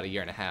been about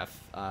 1.5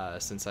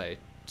 years since I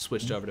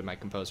switched over to my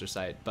Composr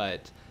site.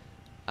 But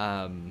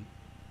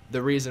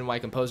the reason why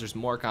Composr is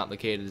more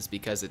complicated is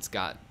because it's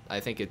got,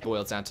 I think it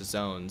boils down to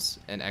zones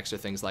and extra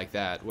things like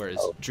that, whereas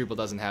Drupal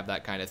doesn't have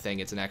that kind of thing.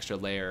 It's an extra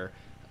layer.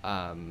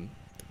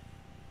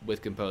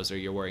 With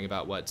Composr, you're worrying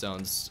about what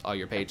zones all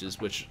your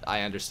pages, which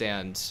I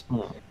understand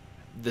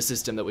the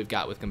system that we've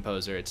got with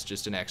Composr. It's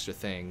just an extra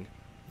thing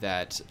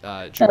that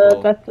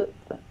Drupal,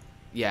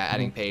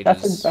 adding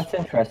pages. That's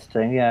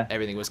interesting, yeah.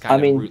 Everything was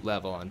kind of root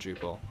level on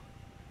Drupal.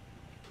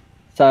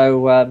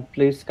 So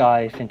blue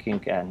sky thinking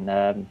again.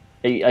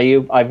 Are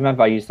you? I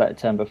remember I used that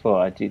term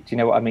before. Do you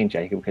know what I mean,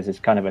 Jacob? Because it's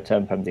kind of a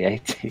term from the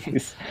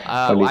 80s.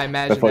 I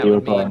imagine that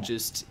would mean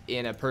just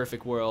in a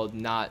perfect world,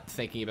 not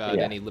thinking about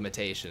any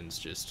limitations.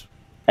 Just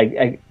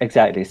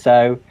exactly.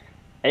 So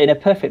in a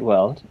perfect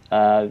world,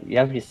 you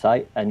have your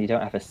site and you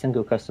don't have a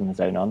single customer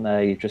zone on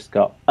there. You've just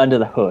got, under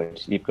the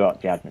hood, you've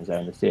got the admin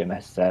zone, the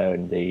CMS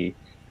zone, the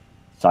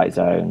site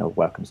zone or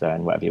welcome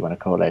zone, whatever you want to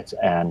call it,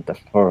 and the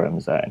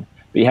forum zone.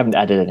 But you haven't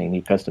added any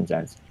new custom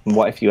zones. And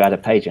what if you add a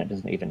page and it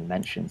doesn't even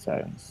mention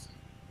zones?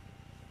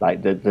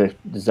 Like the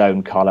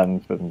zone column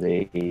from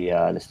the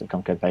list of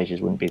Comcode pages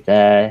wouldn't be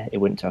there. It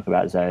wouldn't talk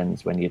about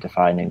zones when you're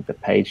defining the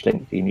page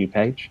link for your new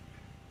page.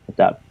 Would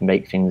that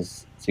make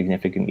things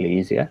significantly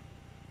easier?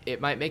 It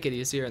might make it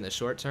easier in the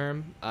short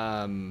term.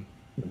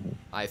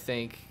 I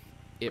think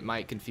it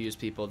might confuse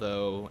people,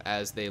 though,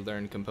 as they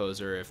learn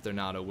Composr if they're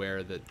not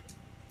aware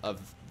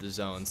of the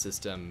zone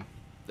system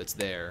that's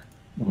there.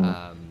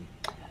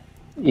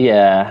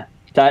 Yeah,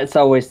 that's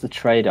always the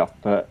trade-off,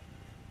 but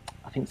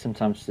I think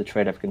sometimes the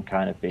trade-off can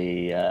kind of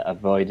be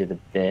avoided a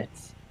bit,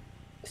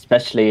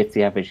 especially if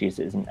the average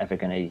user isn't ever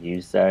going to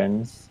use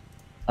zones,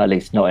 at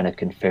least not in a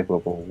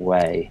configurable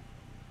way.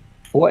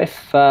 What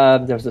if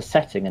there was a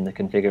setting in the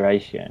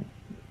configuration,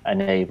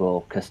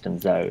 enable custom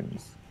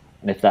zones,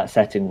 and if that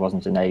setting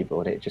wasn't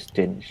enabled, it just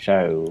didn't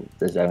show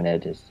the zone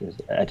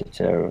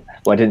editor,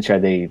 well, it didn't show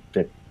the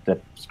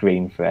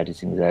screen for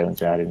editing zones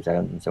or adding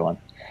zones and so on.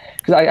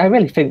 Because I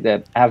really think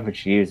that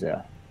average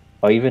user,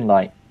 or even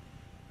like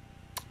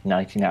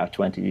 19 out of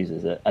 20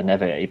 users, are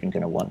never even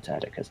going to want to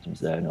add a custom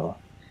zone or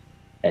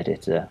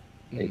edit a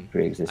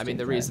pre-existing I mean,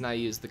 the zone. reason I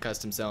use the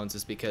custom zones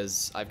is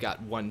because I've got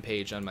one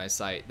page on my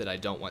site that I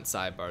don't want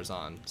sidebars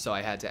on. So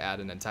I had to add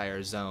an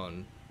entire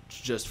zone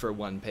just for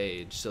one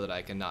page so that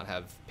I can not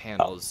have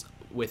panels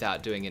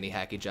without doing any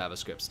hacky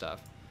JavaScript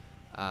stuff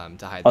to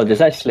hide the there's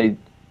panels. actually...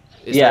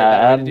 Is there a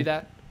better way to do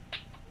that?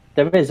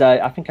 There is.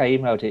 I think I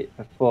emailed it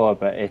before,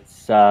 but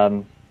it's...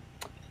 I'll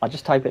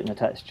just type it in the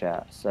text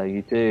chat. So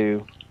you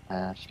do...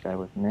 just bear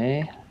with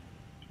me.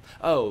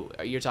 Oh,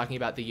 you're talking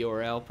about the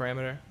URL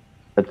parameter?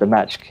 The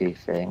match key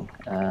thing.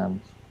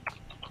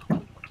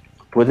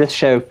 Will this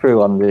show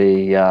through on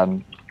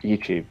the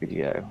YouTube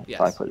video? Yes.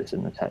 If I put this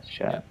in the text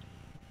chat.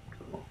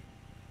 Cool.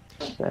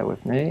 Bear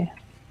with me.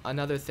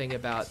 Another thing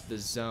about the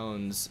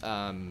zones,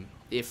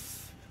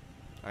 if...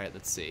 All right,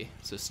 let's see.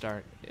 So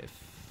start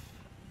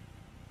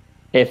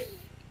if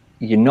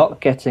you're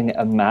not getting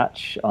a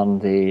match on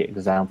the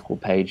example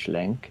page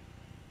link,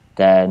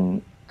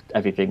 then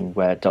everything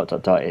where ...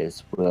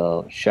 is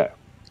will show.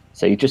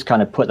 So you just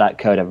kind of put that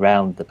code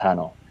around the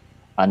panel,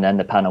 and then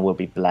the panel will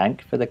be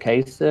blank for the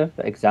case of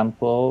the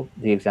example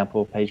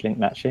page link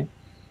matching.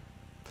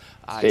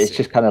 So it's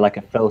just kind of like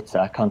a filter,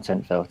 a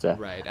content filter.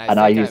 Right.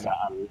 I use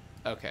that.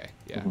 Okay.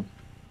 Yeah.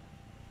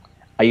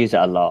 I use it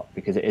a lot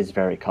because it is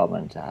very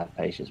common to have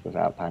pages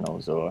without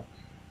panels, or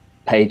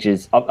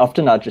pages.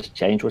 Often I'll just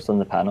change what's on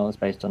the panels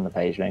based on the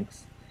page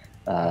links,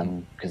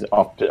 because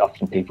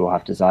often people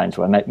have designs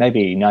where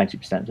maybe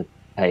 90% of the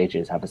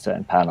pages have a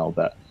certain panel,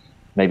 but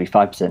maybe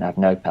 5% have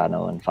no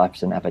panel and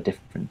 5% have a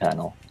different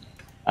panel.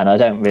 And I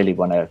don't really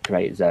want to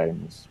create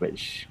zones,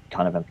 which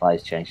kind of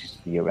implies changes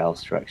to the URL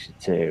structure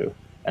too,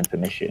 and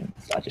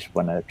permissions. I just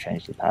want to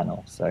change the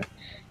panel. So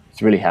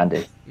it's really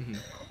handy.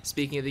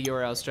 Speaking of the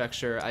URL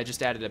structure, I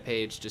just added a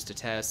page just to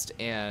test,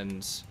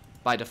 and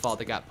by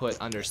default it got put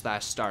under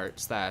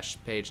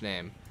 /start/page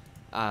name.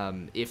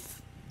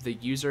 If the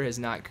user has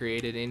not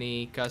created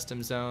any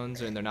custom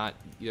zones and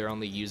they're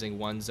only using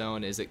one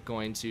zone, is it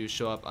going to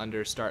show up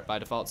under start by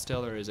default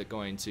still, or is it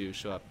going to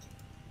show up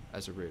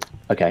as a root?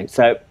 Okay,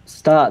 so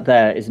start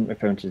there isn't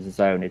referring to the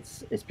zone.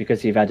 It's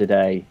because you've added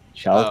a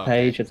child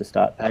page of the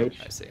start page.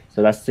 I see.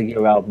 So that's the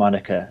URL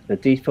moniker. The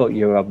default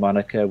URL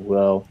moniker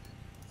will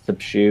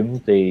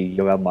subsume the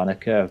URL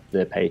moniker of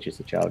the page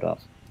as a child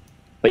of.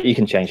 But you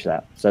can change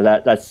that. So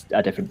that's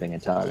a different thing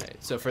entirely. Right.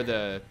 So for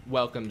the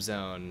welcome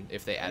zone,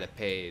 if they add a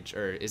page,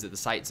 or is it the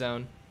site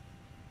zone?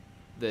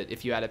 That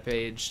if you add a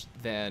page,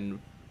 then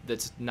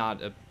that's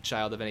not a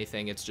child of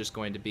anything. It's just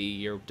going to be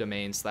your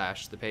domain /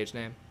 the page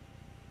name?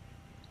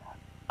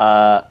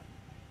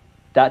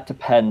 That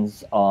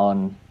depends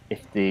on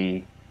if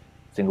the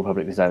single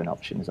public zone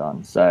option is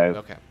on.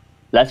 So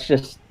let's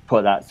just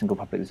put that single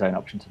public zone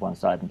option to one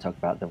side and talk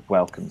about the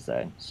welcome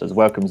zone. So the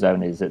welcome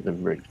zone is at the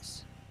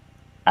roots.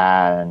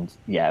 And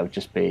yeah, it would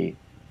just be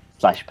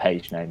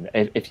 /page name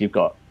if you've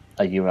got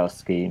a URL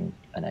scheme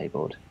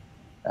enabled.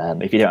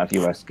 If you don't have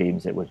URL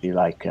schemes, it would be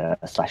like a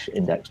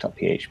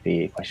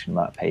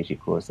 /index.php page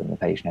equals and the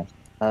page name.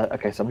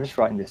 Okay, so I'm just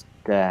writing this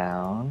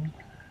down.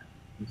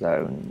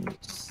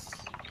 Zones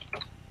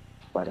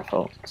by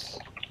default.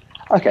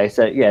 Okay,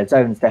 so yeah,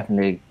 zones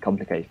definitely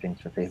complicate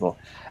things for people.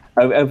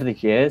 Over the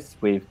years,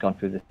 we've gone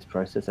through this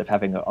process of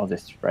having all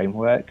this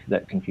framework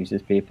that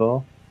confuses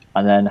people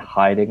and then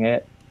hiding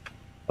it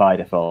by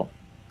default.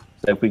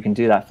 So if we can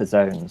do that for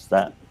zones,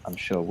 that I'm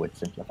sure would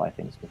simplify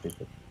things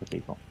for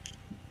people.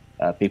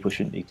 People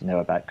shouldn't need to know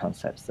about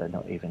concepts they're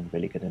not even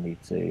really going to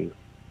need to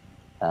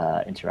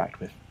interact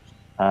with.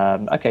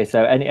 Okay,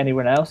 so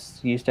anyone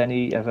else used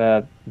any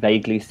of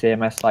vaguely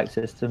CMS-like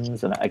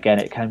systems? And again,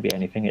 it can be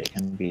anything. It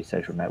can be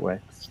social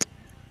networks.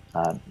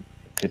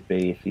 It could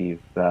be if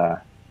you've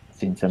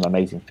seen some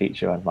amazing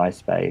feature on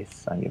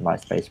MySpace on your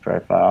MySpace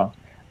profile,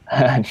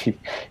 and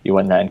you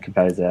want that in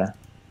Composr.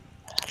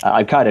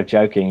 I'm kind of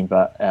joking,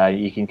 but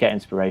you can get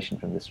inspiration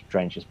from the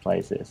strangest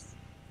places.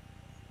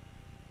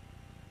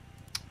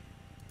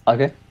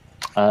 Okay,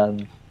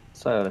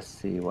 so let's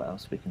see what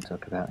else we can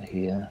talk about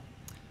here.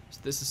 So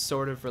this is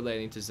sort of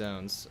relating to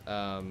zones,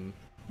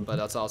 but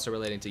that's also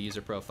relating to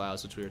user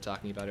profiles, which we were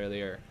talking about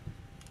earlier.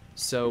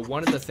 So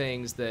one of the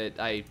things that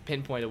I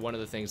pinpointed, one of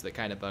the things that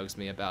kind of bugs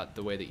me about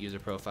the way that user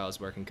profiles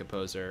work in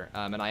Composr,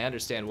 and I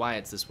understand why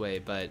it's this way,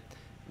 but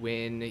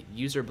when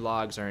user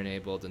blogs are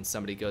enabled and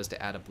somebody goes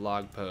to add a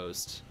blog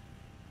post,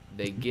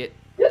 they get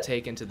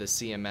taken to the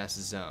CMS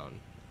zone.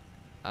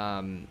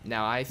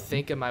 Now, I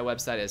think of my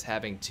website as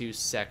having two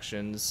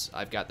sections.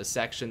 I've got the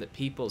section that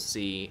people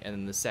see and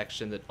then the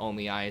section that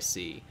only I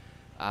see,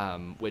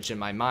 which in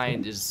my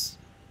mind is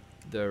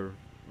the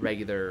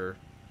regular,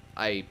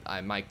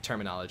 my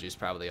terminology is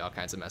probably all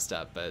kinds of messed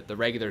up, but the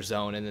regular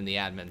zone and then the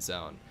admin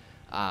zone.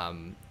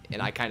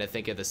 And I kind of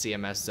think of the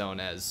CMS zone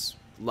as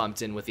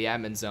lumped in with the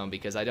admin zone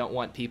because I don't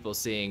want people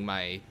seeing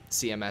my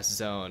CMS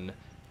zone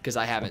because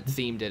I haven't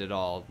themed it at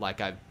all.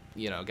 Like I've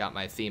got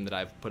my theme that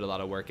I've put a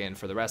lot of work in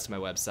for the rest of my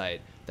website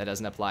that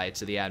doesn't apply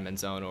to the admin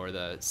zone or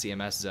the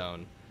CMS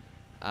zone.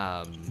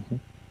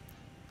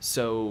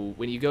 So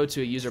when you go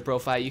to a user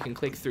profile, you can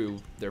click through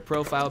their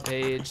profile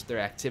page, their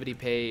activity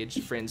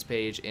page, friends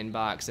page,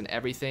 inbox, and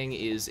everything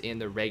is in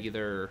the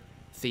regular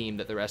theme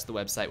that the rest of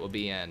the website will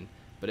be in.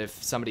 But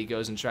if somebody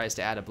goes and tries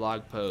to add a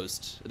blog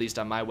post, at least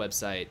on my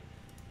website,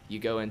 you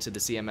go into the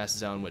CMS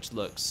zone, which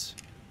looks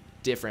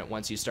different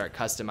once you start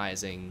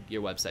customizing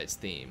your website's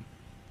theme.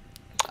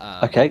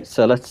 Okay,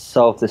 so let's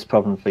solve this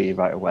problem for you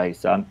right away.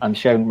 So I'm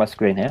sharing my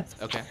screen here.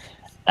 Okay.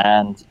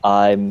 And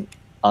I'm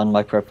on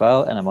my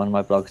profile, and I'm on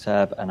my blog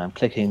tab, and I'm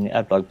clicking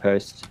add blog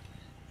post.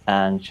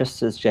 And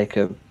just as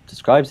Jacob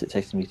describes, it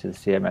takes me to the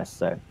CMS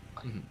zone.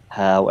 Mm-hmm.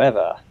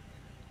 However,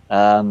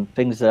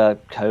 things are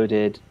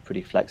coded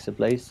pretty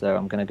flexibly. So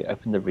I'm going to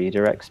open the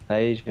redirects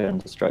page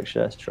under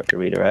structure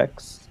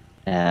redirects.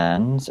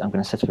 And I'm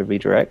going to set up a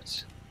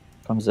redirect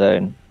from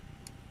zone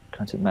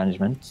content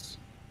management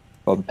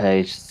from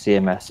page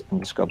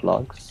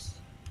CMS_blogs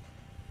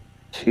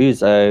to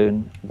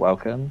zone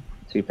welcome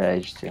to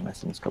page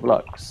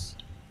CMS_blogs.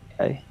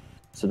 Okay,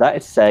 so that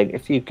is saying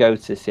if you go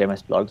to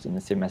CMS blogs in the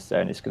CMS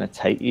zone, it's going to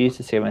take you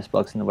to CMS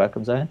blogs in the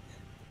welcome zone,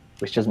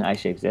 which doesn't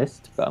actually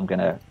exist, but I'm going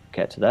to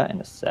get to that in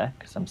a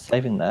sec. So I'm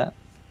saving that.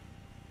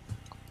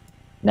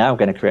 Now I'm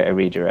going to create a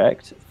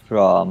redirect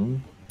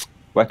from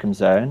welcome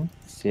zone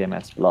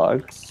CMS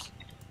blogs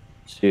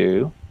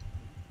to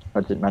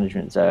content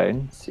management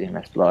zone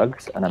CMS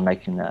blogs, and I'm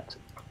making that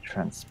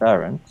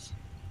transparent.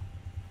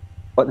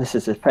 What this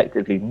has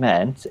effectively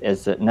meant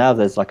is that now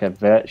there's like a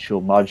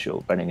virtual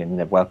module running in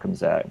the welcome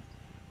zone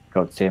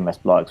called CMS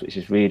blogs, which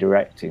is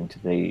redirecting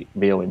to the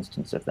real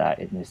instance of that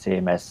in the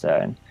CMS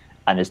zone,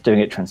 and it's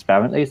doing it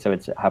transparently, so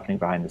it's happening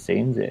behind the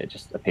scenes. It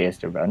just appears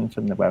to run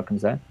from the welcome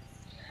zone.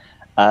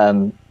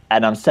 And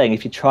I'm saying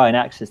if you try and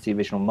access the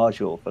original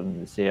module from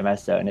the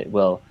CMS zone, it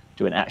will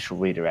do an actual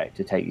redirect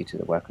to take you to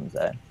the welcome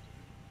zone.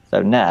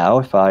 So now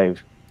if I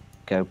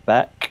go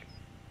back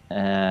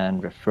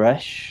and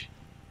refresh,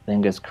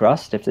 fingers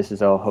crossed, if this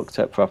is all hooked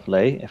up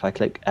properly, if I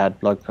click add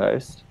blog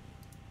post,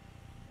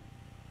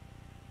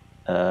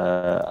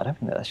 I don't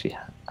think that actually,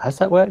 has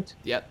that worked?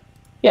 Yep.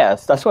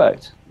 Yes, that's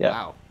worked. Yeah.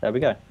 Wow. There we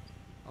go.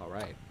 All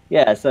right.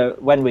 Yeah, so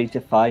when we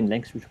define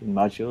links between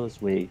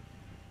modules, we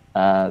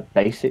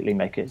basically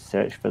make it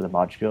search for the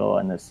module,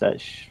 and the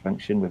search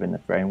function within the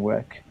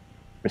framework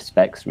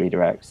respects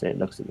redirects. It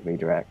looks at the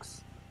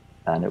redirects,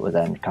 and it will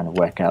then kind of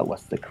work out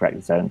what's the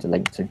correct zone to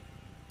link to.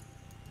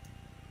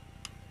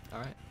 All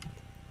right.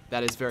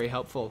 That is very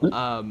helpful.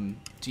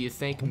 Do you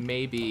think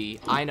maybe,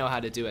 I know how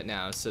to do it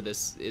now, so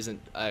this isn't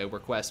a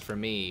request for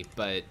me,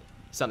 but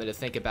something to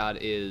think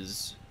about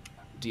is,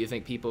 do you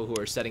think people who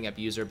are setting up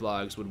user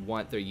blogs would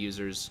want their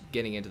users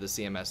getting into the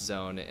CMS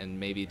zone, and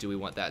maybe do we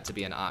want that to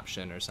be an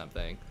option or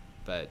something?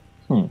 But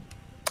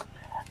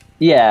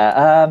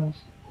yeah,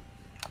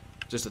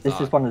 just a thought.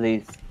 This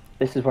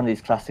is one of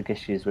these classic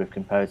issues with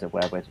Composr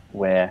where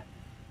we're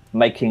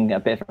making a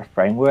bit of a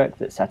framework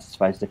that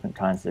satisfies different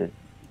kinds of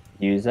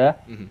user,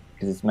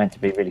 because it's meant to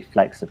be really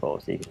flexible,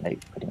 so you can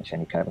make pretty much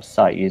any kind of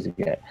site using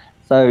it.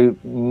 So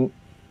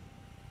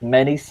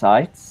many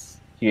sites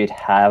you'd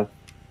have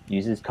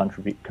users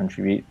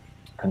contributing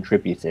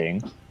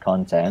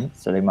content.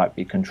 So they might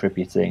be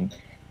contributing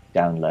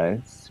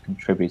downloads,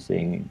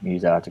 contributing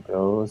news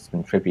articles,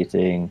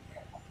 contributing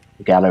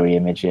gallery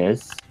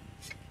images,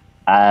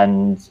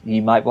 and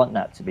you might want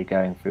that to be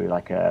going through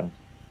like a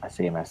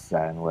CMS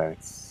zone where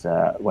it's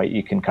where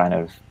you can kind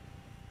of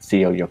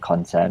see all your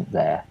content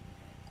there.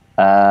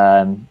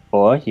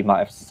 Or you might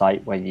have a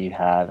site where you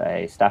have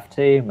a staff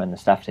team, and the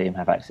staff team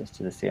have access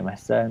to the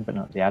CMS zone, but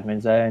not the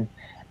admin zone.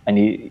 And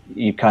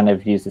you kind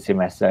of use the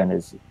CMS zone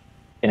as,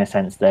 in a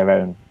sense, their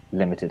own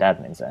limited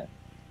admin zone.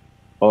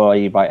 Or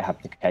you might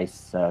have the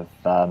case of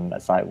a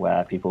site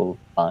where people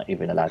aren't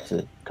even allowed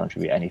to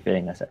contribute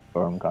anything except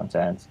forum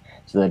content,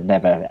 so they'd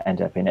never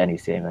end up in any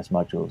CMS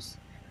modules.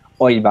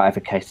 Or you might have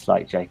a case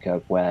like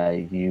Jacob where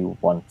you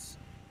want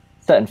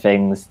certain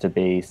things to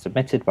be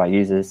submitted by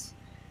users,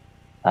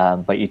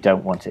 but you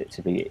don't want it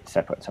to be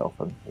separate at all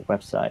from the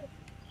website.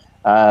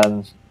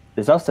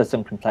 There's also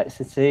some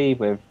complexity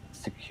with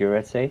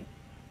security.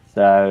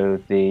 So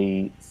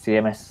the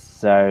CMS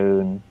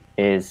zone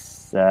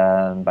is,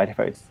 by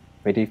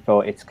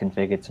default, it's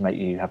configured to make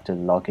you have to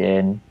log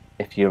in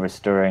if you're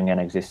restoring an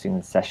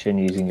existing session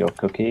using your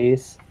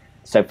cookies.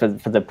 So for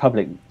the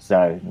public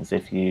zones,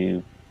 if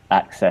you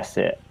access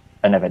it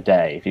another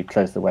day, if you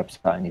close the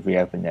website and you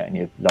reopen it and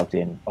you've logged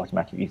in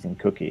automatically using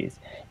cookies,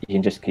 you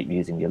can just keep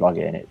using your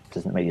login. It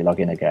doesn't make you log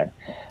in again.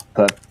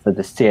 But for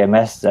the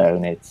CMS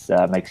zone, it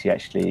makes you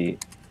actually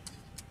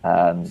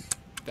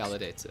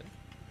Validates it.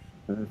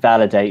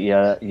 Validate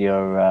your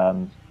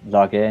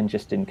login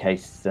just in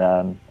case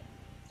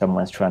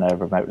someone's trying to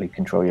remotely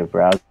control your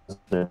browser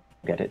and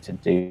get it to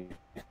do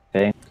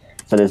things.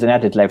 So there's an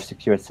added layer of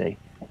security.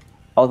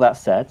 All that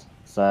said,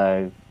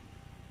 so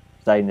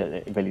saying that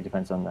it really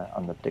depends on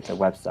the particular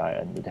website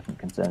and the different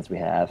concerns we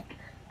have,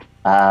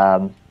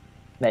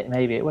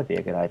 maybe it would be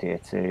a good idea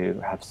to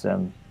have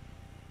some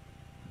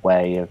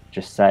way of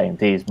just saying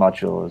these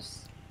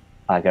modules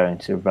are going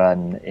to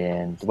run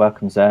in the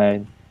welcome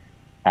zone,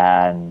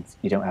 and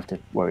you don't have to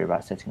worry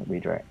about setting up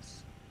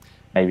redirects.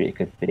 Maybe it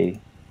could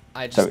be.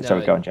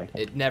 Sorry, go on, Jacob.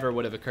 It never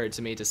would have occurred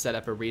to me to set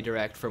up a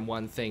redirect from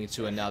one thing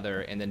to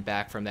another and then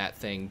back from that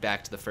thing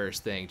back to the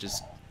first thing.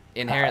 Just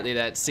inherently,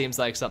 that seems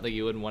like something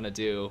you wouldn't want to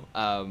do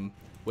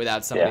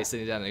without somebody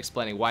sitting down and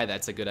explaining why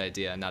that's a good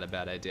idea, not a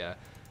bad idea.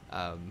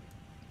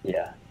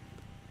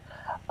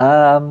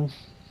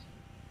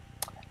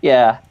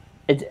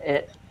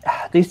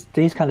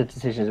 These kind of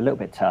decisions are a little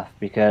bit tough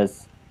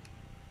because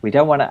we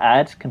don't want to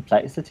add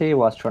complexity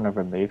whilst trying to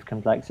remove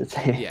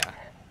complexity.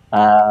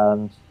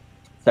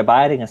 So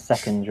by adding a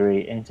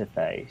secondary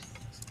interface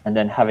and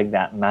then having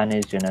that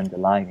manage an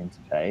underlying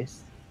interface,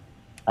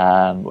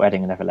 we're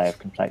adding another layer of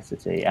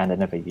complexity and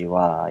another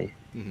UI.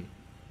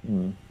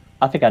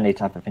 I think I need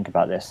to have a think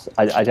about this.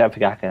 I don't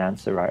think I can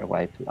answer right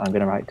away. I'm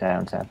going to write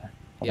down to have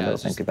a little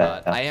think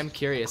about it. I am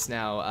curious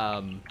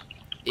now,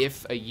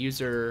 if a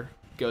user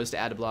goes to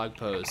add a blog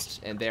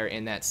post and they're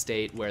in that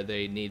state where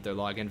they need their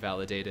login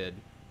validated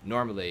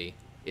normally,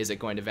 is it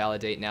going to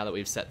validate now that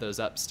we've set those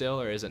up still,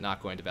 or is it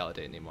not going to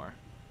validate anymore?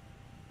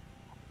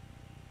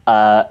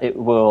 It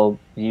will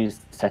use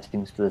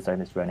settings for the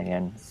zone it's running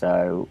in.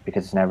 So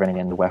because it's now running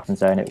in the welcome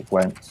zone, it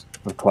won't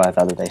require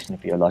validation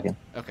of your login.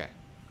 Okay.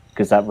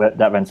 Because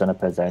that runs on a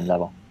per zone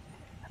level.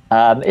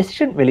 It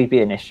shouldn't really be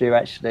an issue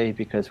actually,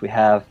 because we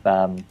have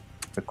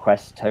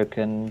request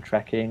token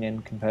tracking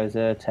in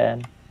Composr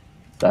 10,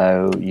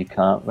 so you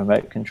can't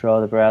remote control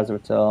the browser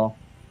at all.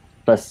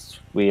 Plus,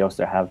 we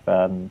also have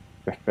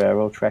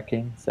referral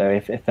tracking. So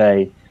if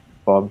a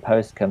forum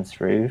post comes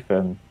through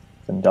from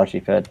some dodgy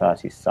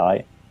third-party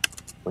site,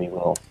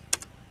 we'll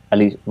at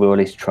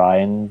least try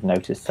and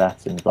notice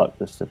that and block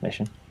the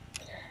submission.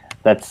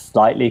 That's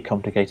slightly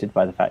complicated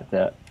by the fact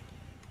that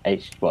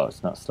it's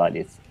not slightly,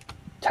 it's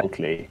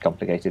totally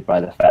complicated by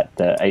the fact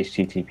that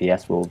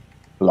HTTPS will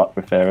block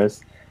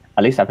referrers.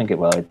 At least I think it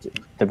will.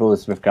 The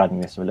rules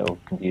regarding this are a little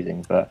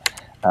confusing, but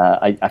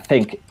I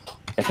think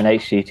if an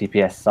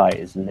HTTPS site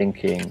is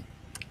linking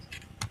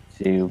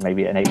to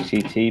maybe an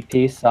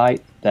HTTP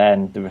site,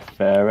 then the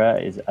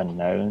referrer is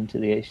unknown to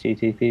the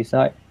HTTP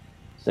site.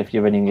 So if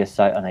you're running your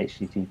site on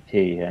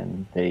HTTP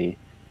and the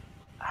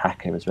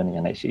hacker is running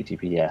on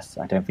HTTPS,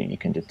 I don't think you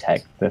can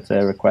detect that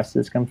the request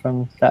has come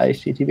from that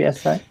HTTPS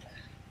site.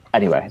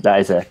 Anyway,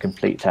 that is a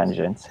complete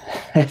tangent.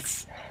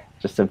 It's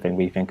just something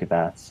we think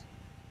about.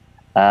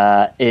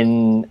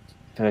 In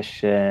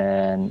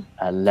version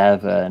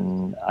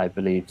 11, I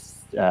believe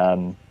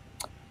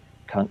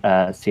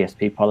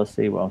CSP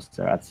policy will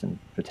also add some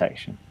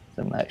protection,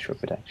 some extra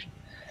protection.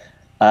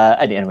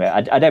 Anyway,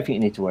 I don't think you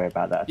need to worry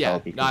about that at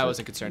all. No, I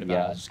wasn't concerned about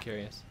it. I was just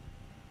curious.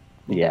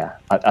 Yeah,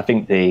 I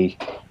think the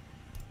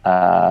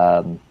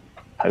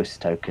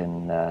post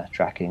token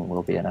tracking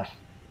will be enough.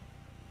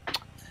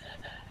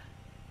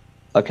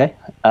 Okay.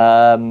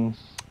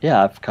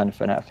 Yeah, I've kind of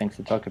run out of things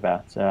to talk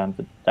about.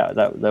 But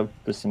that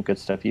was some good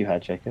stuff you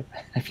had, Jacob.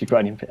 If you've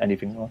got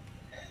anything more.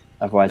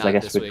 Otherwise, Not I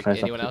guess this we'd week. close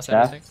Anyone up else the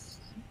have chat. anything?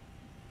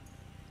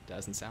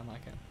 Doesn't sound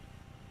like it.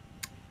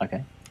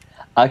 Okay.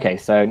 Okay,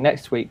 so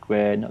next week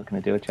we're not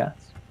going to do a chat,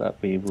 but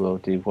we will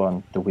do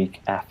one the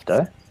week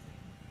after.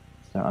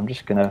 So I'm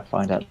just going to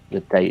find out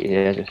the date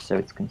here, just so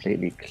it's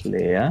completely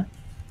clear.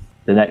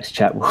 The next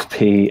chat will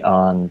be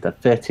on the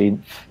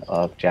 13th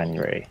of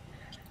January.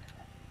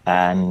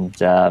 And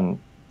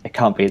it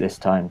can't be this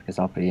time because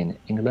I'll be in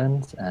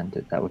England, and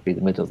that would be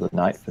the middle of the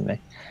night for me.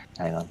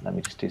 Hang on, let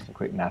me just do some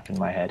quick math in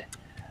my head.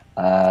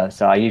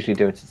 So I usually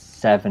do it at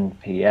 7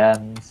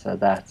 p.m., so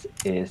that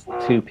is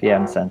 2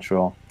 p.m.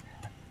 Central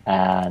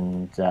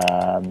and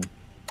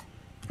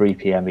 3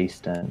 p.m.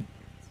 Eastern.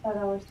 It's 5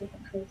 hours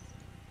different, Chris.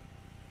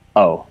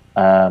 Oh,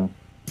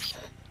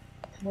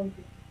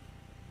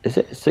 is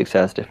it 6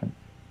 hours different?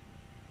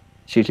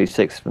 It's usually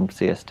 6 from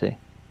CST.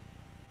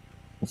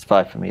 It's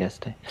 5 from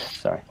EST.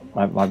 Sorry,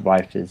 my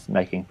wife is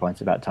making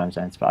points about time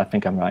zones, but I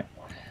think I'm right.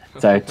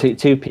 So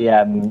 2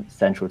 p.m.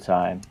 Central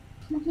Time.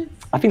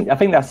 I think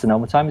that's the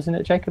normal time, isn't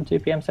it, Jacob? 2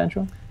 p.m.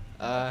 Central.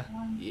 I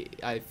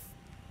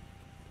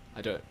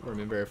don't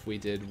remember if we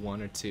did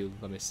 1 or 2.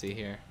 Let me see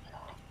here.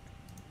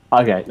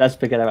 Okay, let's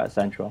forget about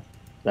Central.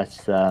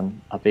 Let's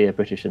I'll be a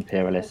British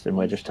imperialist, and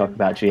we'll just talk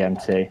about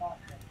GMT.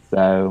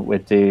 So we'll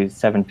do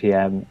 7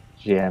 p.m.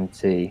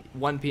 GMT.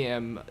 1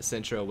 p.m.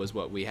 Central was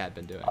what we had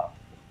been doing.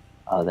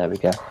 Oh, there we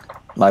go.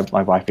 My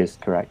wife is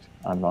correct.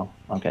 I'm wrong.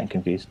 I'm getting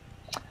confused.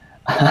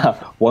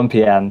 1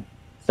 p.m.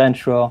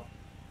 Central,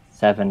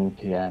 7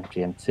 p.m.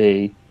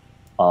 GMT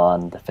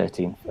on the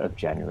 13th of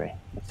January.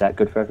 Is that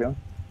good for everyone?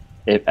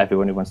 If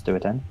everyone who wants to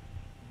attend?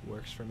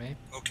 Works for me.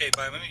 Okay,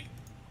 by me.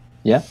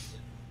 Yeah,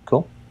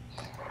 cool.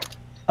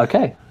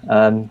 Okay,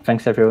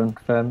 thanks everyone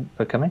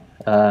for coming.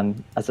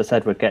 As I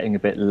said, we're getting a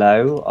bit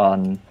low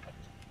on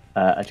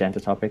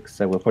agenda topics,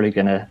 so we're probably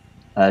going to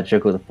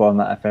juggle the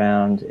format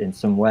around in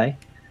some way.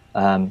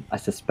 I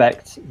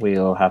suspect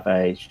we'll have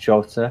a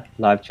shorter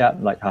live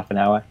chat, like half an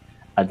hour,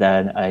 and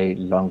then a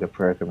longer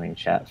programming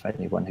chat for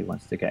anyone who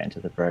wants to get into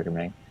the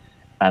programming.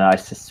 And I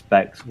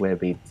suspect we'll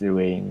be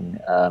doing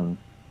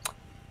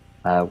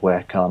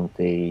work on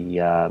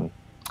the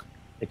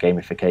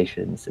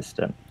gamification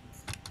system.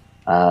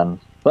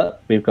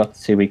 But we've got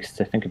 2 weeks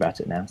to think about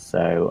it now,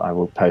 so I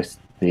will post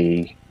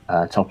the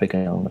topic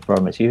on the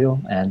forum as usual,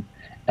 and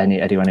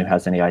anyone who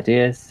has any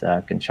ideas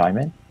can chime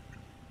in,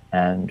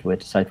 and we'll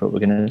decide what we're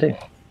going to do.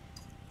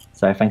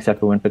 So thanks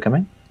everyone for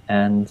coming,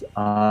 and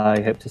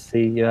I hope to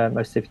see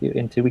most of you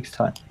in 2 weeks'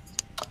 time.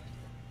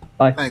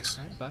 Bye. Thanks.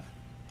 All right, bye.